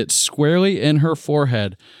hits it squarely in her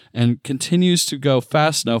forehead and continues to go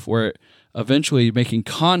fast enough where it eventually making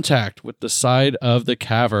contact with the side of the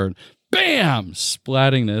cavern. Bam!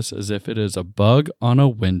 Splatting this as if it is a bug on a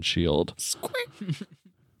windshield. You're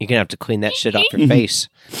going to have to clean that shit off your face.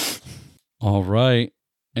 All right.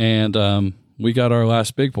 And we got our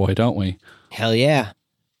last big boy, don't we? Hell yeah.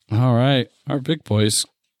 All right. Our big boy's,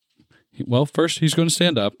 well, first he's going to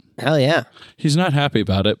stand up. Hell yeah. He's not happy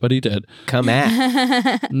about it, but he did. Come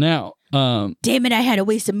at. Now, Damn it, I had to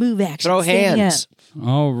waste a move action. Throw Stand me hands. up.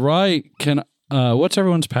 all right. What's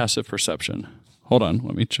everyone's passive perception? Hold on.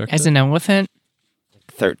 Let me check. As an elephant,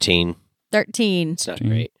 13. 13. It's not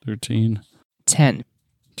great. 13, 10.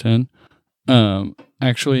 10.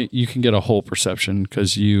 Actually, you can get a whole perception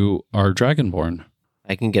because you are dragonborn.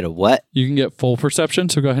 I can get a what? You can get full perception,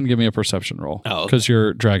 so go ahead and give me a perception roll. Oh, okay. Because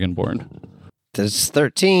you're dragonborn. That's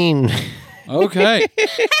 13. Okay.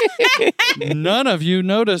 None of you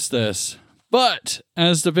noticed this. But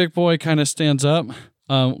as the big boy kind of stands up,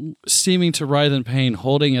 seeming to writhe in pain,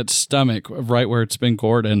 holding its stomach right where it's been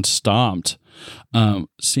gored and stomped,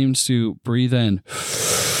 seems to breathe in,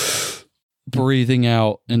 breathing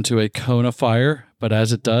out into a cone of fire. But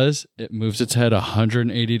as it does, it moves its head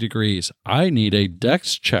 180 degrees. I need a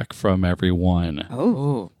dex check from everyone.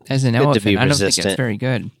 Oh, as an Good to elephant, be I don't think resistant. it's very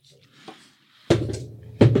good.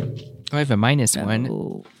 I have a -1.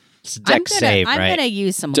 Oh. It's a dex save, I'm right? gonna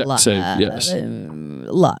use some Dex luck. save, yes.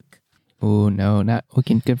 Luck. Oh, no, not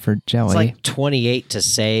looking good for jelly. It's like 28 to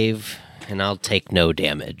save, and I'll take no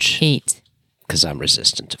damage 8. because I'm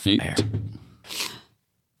resistant to fire. 8.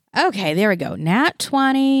 Okay, there we go. Nat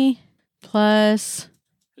 20 plus.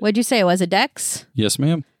 What'd you say it was? A dex? Yes,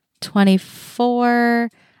 ma'am. 24.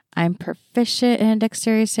 I'm proficient in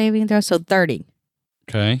dexterity saving throw, so 30.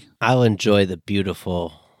 Okay. I'll enjoy the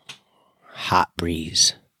beautiful hot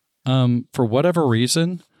breeze. For whatever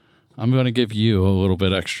reason, I'm going to give you a little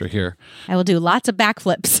bit extra here. I will do lots of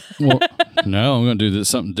backflips. Well, no, I'm going to do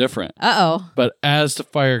something different. Uh-oh. But as the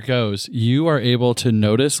fire goes, you are able to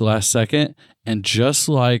notice last second, and just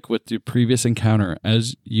like with the previous encounter,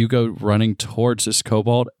 as you go running towards this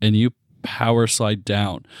kobold and you power slide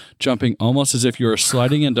down, jumping almost as if you were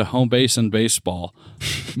sliding into home base in baseball,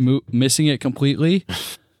 missing it completely,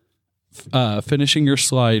 finishing your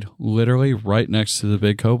slide literally right next to the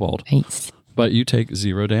big kobold. Nice. But you take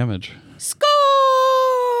 0 damage. Score!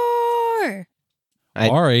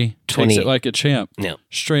 Ari 20 takes it like a champ. No.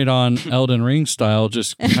 Straight on Elden Ring style,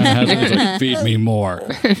 just kind of has it like, feed me more.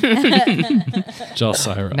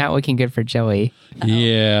 Jelsira. Not looking good for jelly.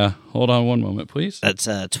 Yeah. Hold on one moment, please. That's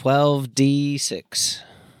 12d6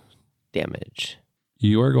 damage.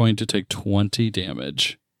 You are going to take 20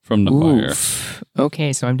 damage from the fire. Oof.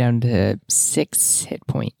 Okay, so I'm down to 6 hit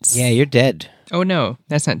points. Yeah, you're dead. Oh, no,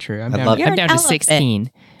 that's not true. I'm I down, love it. I'm You're down an to elephant.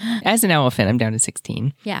 16. As an elephant, I'm down to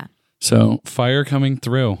 16. Yeah. So fire coming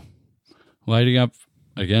through, lighting up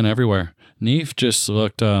again everywhere. Neef just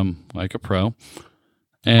looked like a pro.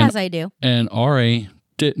 And As I do. And Ari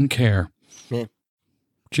didn't care. Yeah.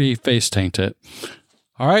 She face tanked it.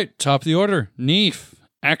 All right, top of the order. Neef,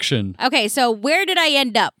 Action. Okay, so where did I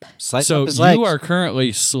end up? Slice So up his legs. you are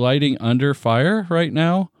currently sliding up Slice so up his legs. you are currently sliding under fire right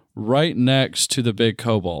now, right next to the big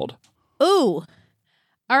kobold. Ooh.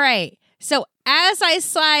 All right. So as I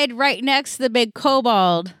slide right next to the big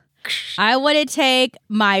kobold, I want to take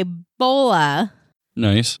my bola,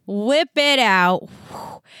 Nice. whip it out,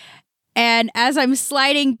 and as I'm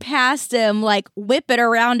sliding past him, like whip it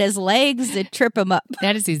around his legs to trip him up.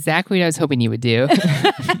 That is exactly what I was hoping you would do.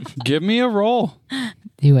 Give me a roll.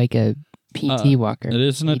 Do like a PT walker. It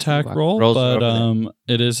is an PT attack walker. roll, Rolls are but over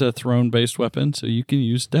it is a throne-based weapon, so you can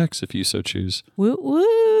use Dex if you so choose. Woot woot.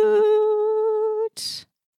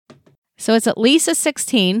 So it's at least a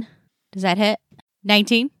 16. Does that hit?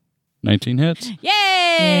 19? 19 hits.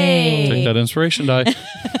 Yay! Take that inspiration die.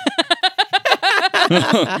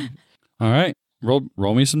 All right.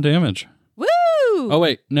 Roll me some damage. Woo! Oh,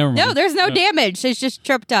 wait. Never mind. No, there's no damage. It's just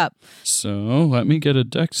tripped up. So let me get a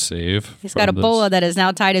Dex save. He's got a from this. bola that has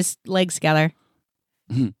now tied his legs together.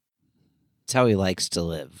 That's how he likes to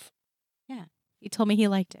live. He told me he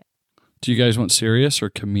liked it. Do you guys want serious or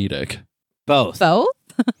comedic? Both. Both?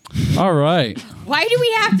 All right. Why do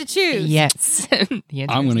we have to choose? Yes. The answer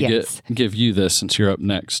I'm is going to yes. give you this since you're up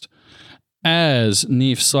next. As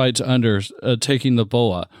Neef slides under, taking the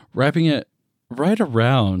bola, wrapping it right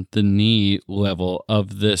around the knee level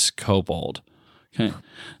of this kobold. Okay.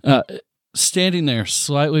 Standing there,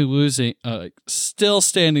 slightly losing, still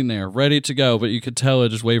standing there, ready to go, but you could tell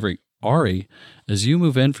it is wavering. Ari, as you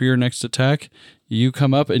move in for your next attack, you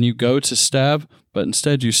come up and you go to stab, but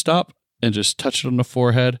instead you stop and just touch it on the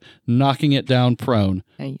forehead, knocking it down prone.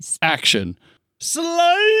 Nice. Action.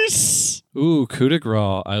 Slice! Ooh, coup de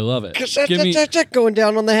grace. I love it. Going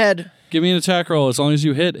down on the head. Give me an attack roll. As long as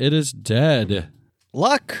you hit, it is dead.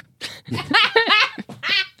 Luck.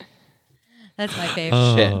 That's my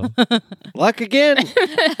favorite. Oh. Luck again.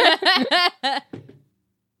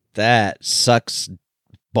 That sucks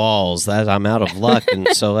balls. That I'm out of luck. And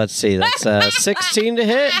so let's see. That's 16 to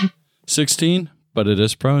hit. 16, but it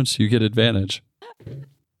is prone, so you get advantage.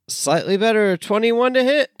 Slightly better. 21 to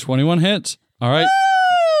hit. 21 hits. All right.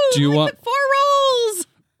 Woo! Do you Look want- at 4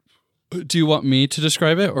 rolls? Do you want me to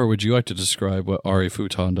describe it, or would you like to describe what Ari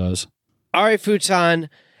Futon does? Ari Futon,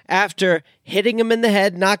 after hitting him in the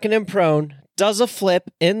head, knocking him prone, does a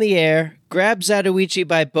flip in the air, grabs Zatoichi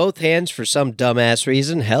by both hands for some dumbass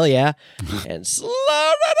reason. Hell yeah. And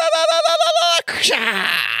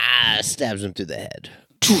stabs him through the head.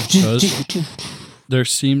 Because there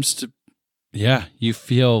seems to, you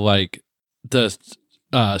feel like the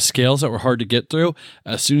scales that were hard to get through,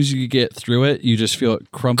 as soon as you get through it, you just feel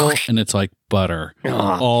it crumble, and it's like butter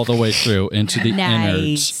all the way through into the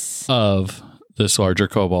innards of this larger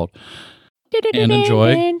kobold. And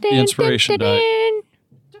enjoy the inspiration die.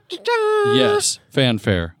 Yes,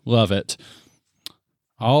 fanfare. Love it.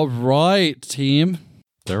 All right, team.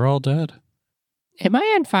 They're all dead. Am I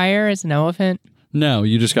on fire as an elephant? No,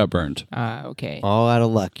 you just got burned. Okay. All out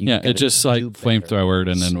of luck. You Yeah, gotta it just like do better.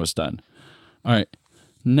 flamethrowered and then was done. All right.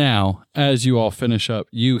 Now, as you all finish up,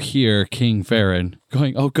 you hear King Farron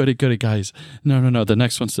going, "Oh, goody, goody, guys. No. The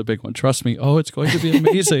next one's the big one. Trust me. Oh, it's going to be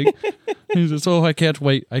amazing." He says, "Oh, I can't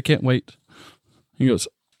wait. I can't wait." He goes,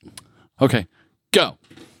 "Okay, go."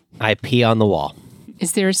 I pee on the wall.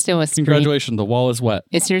 Is there still a screen? Congratulations. The wall is wet.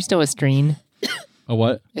 Is there still a screen? A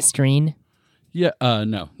what? A screen? Yeah,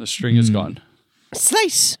 no. The string is gone.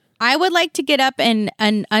 Slice. I would like to get up and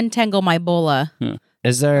untangle my bola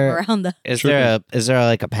Is there around the... is Sure. there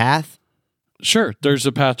like a path? Sure, there's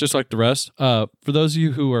a path just like the rest. For those of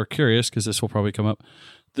you who are curious, because this will probably come up,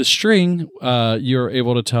 the string, you're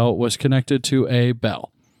able to tell, was connected to a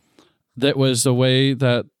bell. That was the way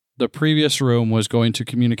that the previous room was going to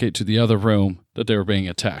communicate to the other room that they were being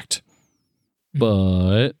attacked.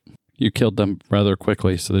 But you killed them rather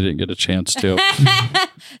quickly, so they didn't get a chance to.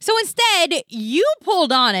 So instead, you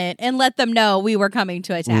pulled on it and let them know we were coming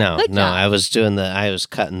to attack. No, Good no. job. I was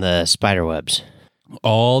cutting the spider webs.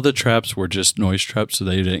 All the traps were just noise traps, so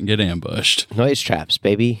they didn't get ambushed. Noise traps,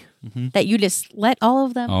 baby. That you just let all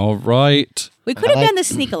of them... All right. We could have like- done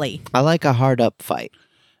this sneakily. I like a hard up fight.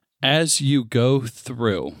 As you go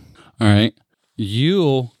through, all right,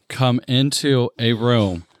 you'll come into a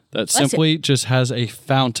room that simply just has a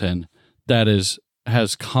fountain that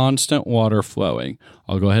has constant water flowing.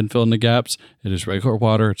 I'll go ahead and fill in the gaps. It is regular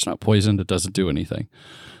water. It's not poisoned. It doesn't do anything.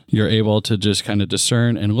 You're able to just kind of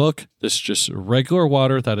discern and look. This is just regular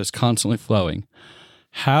water that is constantly flowing.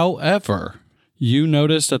 However, you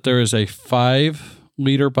notice that there is a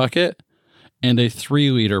 5-liter bucket and a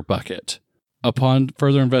 3-liter bucket. Upon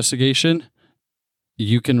further investigation,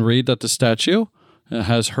 you can read that the statue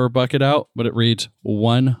has her bucket out, but it reads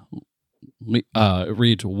 1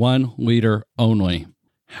 reads 1 liter only.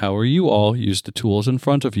 How are you all use the tools in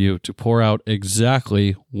front of you to pour out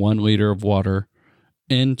exactly 1 liter of water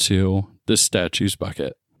into the statue's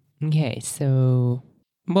bucket? Okay, so,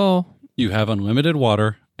 well, You have unlimited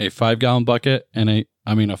water, a 5-gallon bucket, and a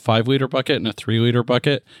 5-liter bucket and a 3-liter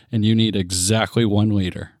bucket, and you need exactly 1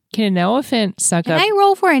 liter. can an elephant suck Can up I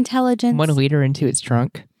roll for intelligence? 1 liter into its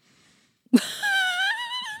trunk?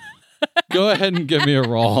 Go ahead and give me a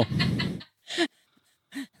roll.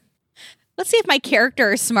 Let's see if my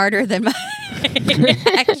character is smarter than my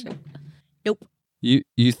actual. Nope.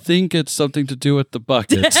 You think it's something to do with the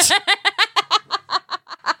buckets.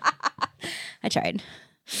 I tried.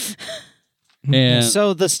 and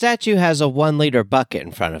So the statue has a 1 liter bucket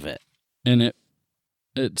in front of it. and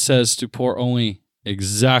it says to pour only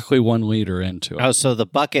exactly 1 liter into it. Oh, so the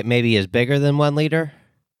bucket maybe is bigger than 1 liter?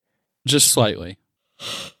 Just slightly.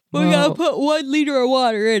 Well, put 1 liter of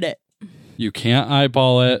water in it. You can't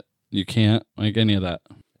eyeball it. You can't like any of that.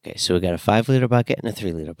 Okay, so we got a 5-liter bucket and a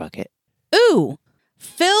 3-liter bucket. Ooh.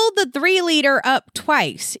 Fill the 3 liter up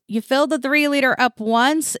twice. You fill the 3 liter up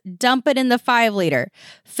once, dump it in the 5 liter.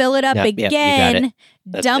 Fill it up Yep, you got again, it.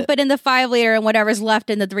 That's dump it in the 5 liter, and whatever's left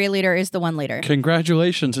in the 3 liter is the 1 liter.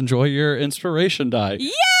 Congratulations. Enjoy your inspiration die. Yay!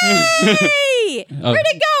 Oh. Where'd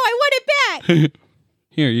it go? I want it back.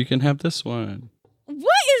 Here, you can have this one.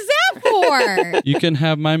 What is that for? You can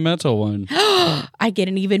have my metal one. I get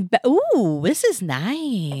an even better. Ooh, this is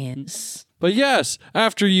nice. But yes,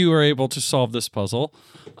 after you are able to solve this puzzle,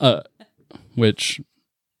 which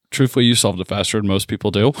truthfully you solved it faster than most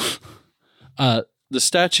people do, the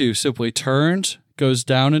statue simply turns, goes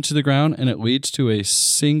down into the ground, and it leads to a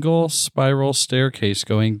single spiral staircase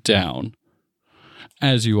going down.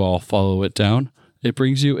 As you all follow it down, it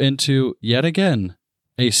brings you into, yet again,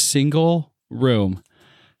 a single room.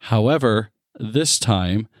 However, this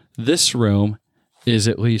time, this room is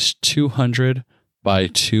at least 200 by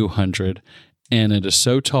 200, and it is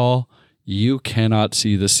so tall you cannot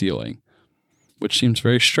see the ceiling, which seems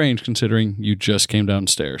very strange considering you just came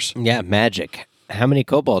downstairs. Yeah, magic. How many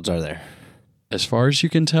kobolds are there? As far as you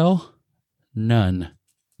can tell, none.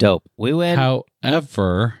 Dope. We win.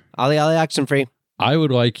 However, Ollie, Oxenfree. I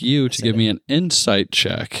would like you to Said give it. me an insight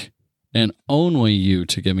check, and only you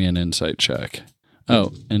to give me an insight check.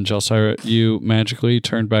 Oh, and Jelsira, you magically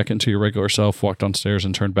turned back into your regular self, walked downstairs,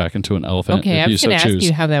 and turned back into an elephant. okay, if I you was so going to ask choose.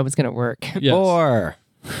 you how that was going to work. Yes. 4.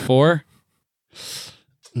 4?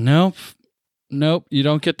 Nope. Nope. You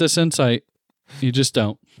don't get this insight. You just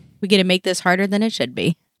don't. We get to make this harder than it should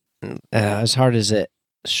be. As hard as it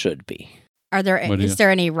should be. Are there? What do Is you-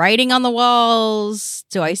 there any writing on the walls?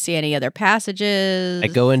 Do I see any other passages? I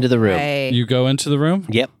go into the room. You go into the room.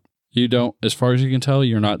 Yep. You don't, as far as you can tell,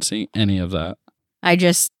 you're not seeing any of that. I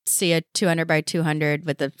just see a 200 by 200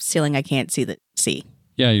 with the ceiling I can't see.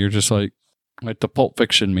 Yeah, you're just like the Pulp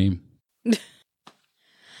Fiction meme.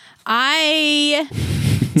 I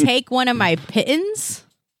take one of my pittons.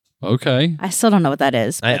 Okay. I still don't know what that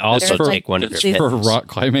is. I but also there's, take one of It's your for pittons. rock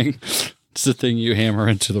climbing. It's the thing you hammer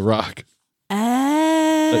into the rock. Oh.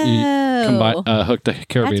 That you hook the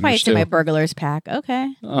carabiners That's why it's in to. my burglar's pack.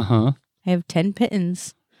 Okay. Uh-huh. I have 10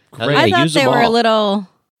 pittons. Great. I Yeah, thought use they them were a all. little.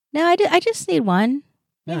 No, I just need one.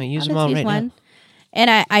 No, Yeah, use I'll them just all use right one. now.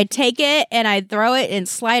 And I take it and I throw it and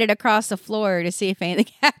slide it across the floor to see if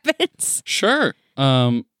anything happens. Sure.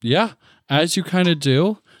 Yeah. As you kind of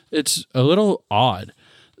do, it's a little odd.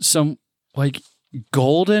 Some like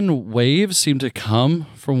golden waves seem to come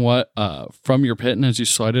from from your pitten as you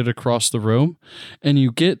slide it across the room, and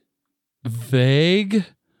you get vague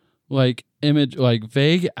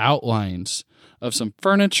vague outlines of some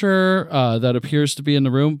furniture that appears to be in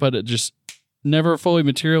the room, but it just never fully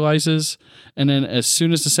materializes. And then as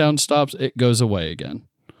soon as the sound stops, it goes away again.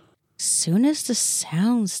 Soon as the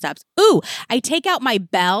sound stops. Ooh, I take out my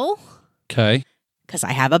bell Okay. because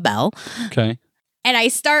I have a bell. Okay. And I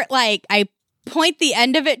start I point the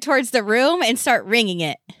end of it towards the room and start ringing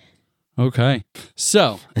it. Okay.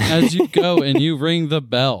 So as you go and you ring the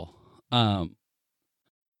bell,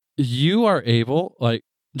 you are able,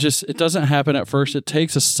 it doesn't happen at first. It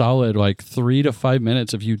takes a solid 3 to 5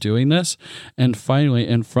 minutes of you doing this. And finally,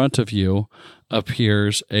 in front of you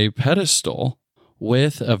appears a pedestal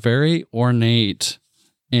with a very ornate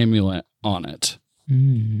amulet on it.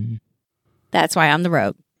 That's why I'm the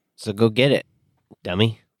rogue. So go get it,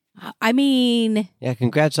 dummy. I mean, Yeah,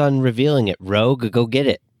 congrats on revealing it. Rogue, go get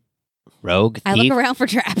it. Rogue, I thief, look around for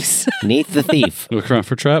traps. neath the thief. Look around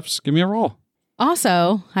for traps. Give me a roll.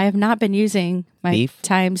 Also, I have not been using my Thief?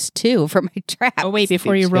 ×2 for my traps. Oh, wait,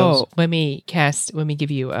 before you Thief roll, skills. let me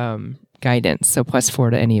give you guidance. So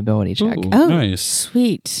 +4 to any ability check. Ooh, Oh, nice.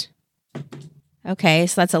 sweet. Okay,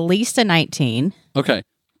 so that's at least a 19. Okay.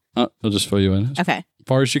 I'll just fill you in. Okay. As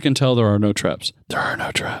far as you can tell, there are no traps. There are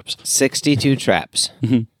no traps. 62 traps.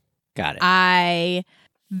 Mhm. Got it. I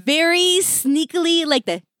very sneakily, like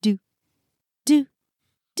the do, do,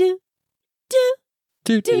 do, do.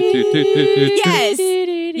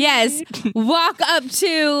 Yes. Walk up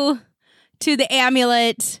to the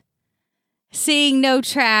amulet, seeing no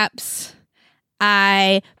traps.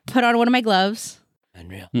 I put on one of my gloves.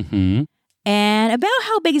 Unreal. Mm-hmm. And about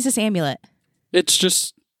how big is this amulet? It's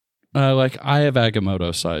just like Eye of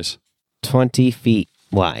Agamotto size. 20 feet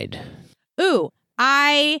wide. Ooh,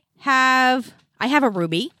 I have a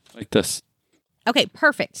ruby. Like this. Okay,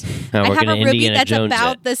 perfect. Now I we're have gonna a ruby Indiana that's Jones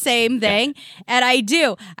about it. the same thing. And I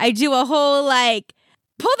do a whole like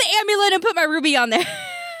pull the amulet and put my ruby on there.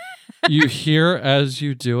 You hear as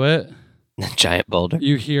you do it, Giant boulder.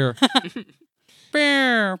 you hear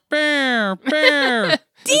bear, bear, bear.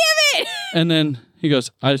 Damn it! And then he goes,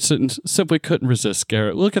 I simply couldn't resist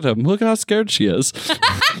Garrett. Look at him. Look at how scared she is.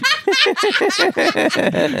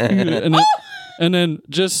 and then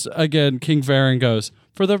just again, King Varen goes,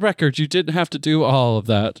 for the record, you didn't have to do all of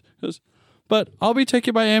that. He goes, but I'll be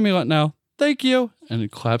taking my amulet now. Thank you. And he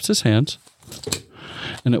claps his hands.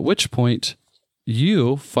 And at which point,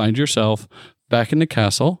 you find yourself back in the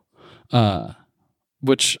castle,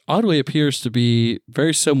 which oddly appears to be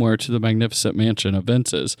very similar to the magnificent mansion of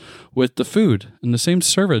Vince's, with the food and the same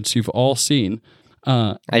servants you've all seen.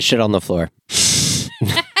 I shit on the floor.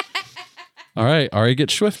 All right, Ari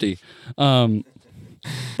gets swifty.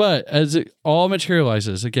 But as it all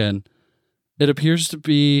materializes, again, it appears to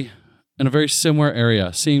be in a very similar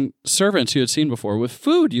area, seeing servants you had seen before, with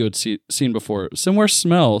food you had seen before, similar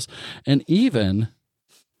smells, and even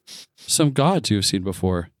some gods you have seen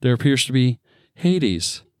before. There appears to be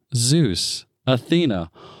Hades, Zeus,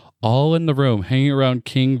 Athena, all in the room hanging around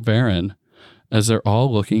King Varen as they're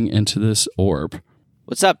all looking into this orb.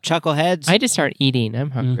 What's up, chuckleheads? I just start eating.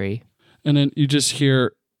 I'm hungry. And then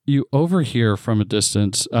you overhear from a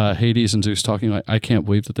distance Hades and Zeus talking like, I can't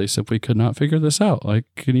believe that they simply could not figure this out. Like,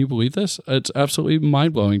 can you believe this? It's absolutely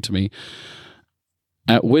mind-blowing to me.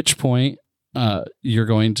 At which point, you're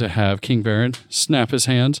going to have King Varen snap his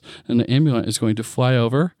hands, and the amulet is going to fly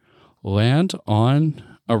over, land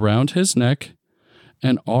on around his neck,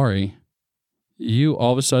 and Ari, you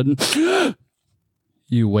all of a sudden,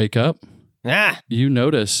 you wake up. You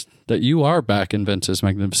notice that you are back in Vince's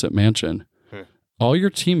magnificent mansion. All your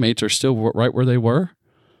teammates are still right where they were,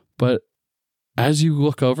 but as you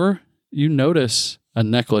look over, you notice a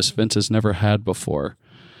necklace Vince has never had before.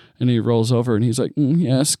 And he rolls over and he's like,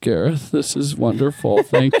 yes, Gareth, this is wonderful.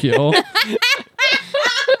 Thank you.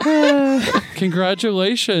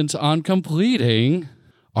 Congratulations on completing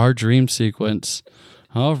our dream sequence.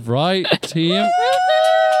 All right, team.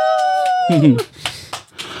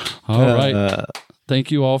 All right.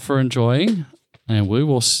 Thank you all for enjoying. And we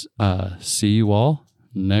will see you all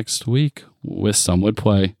next week with Some Would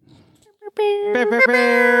Play. Bye.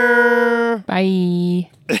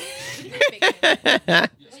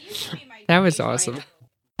 That was awesome.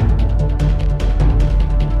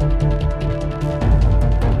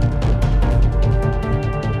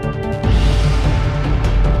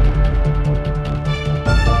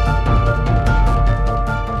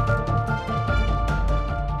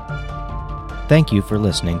 Thank you for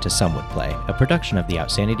listening to Some Would Play, a production of the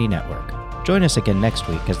Outsanity Network. Join us again next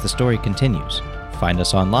week as the story continues. Find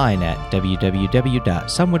us online at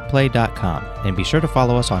www.somewouldplay.com and be sure to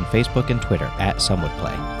follow us on Facebook and Twitter at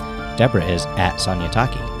SomeWouldPlay. Deborah is at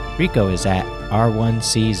Sonyataki, Rico is at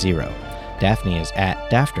R1C0, Daphne is at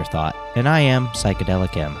Dafterthought, and I am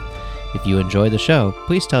Psychedelic M. If you enjoy the show,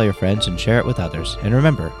 please tell your friends and share it with others. And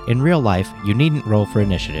remember, in real life, you needn't roll for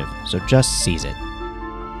initiative, so just seize it.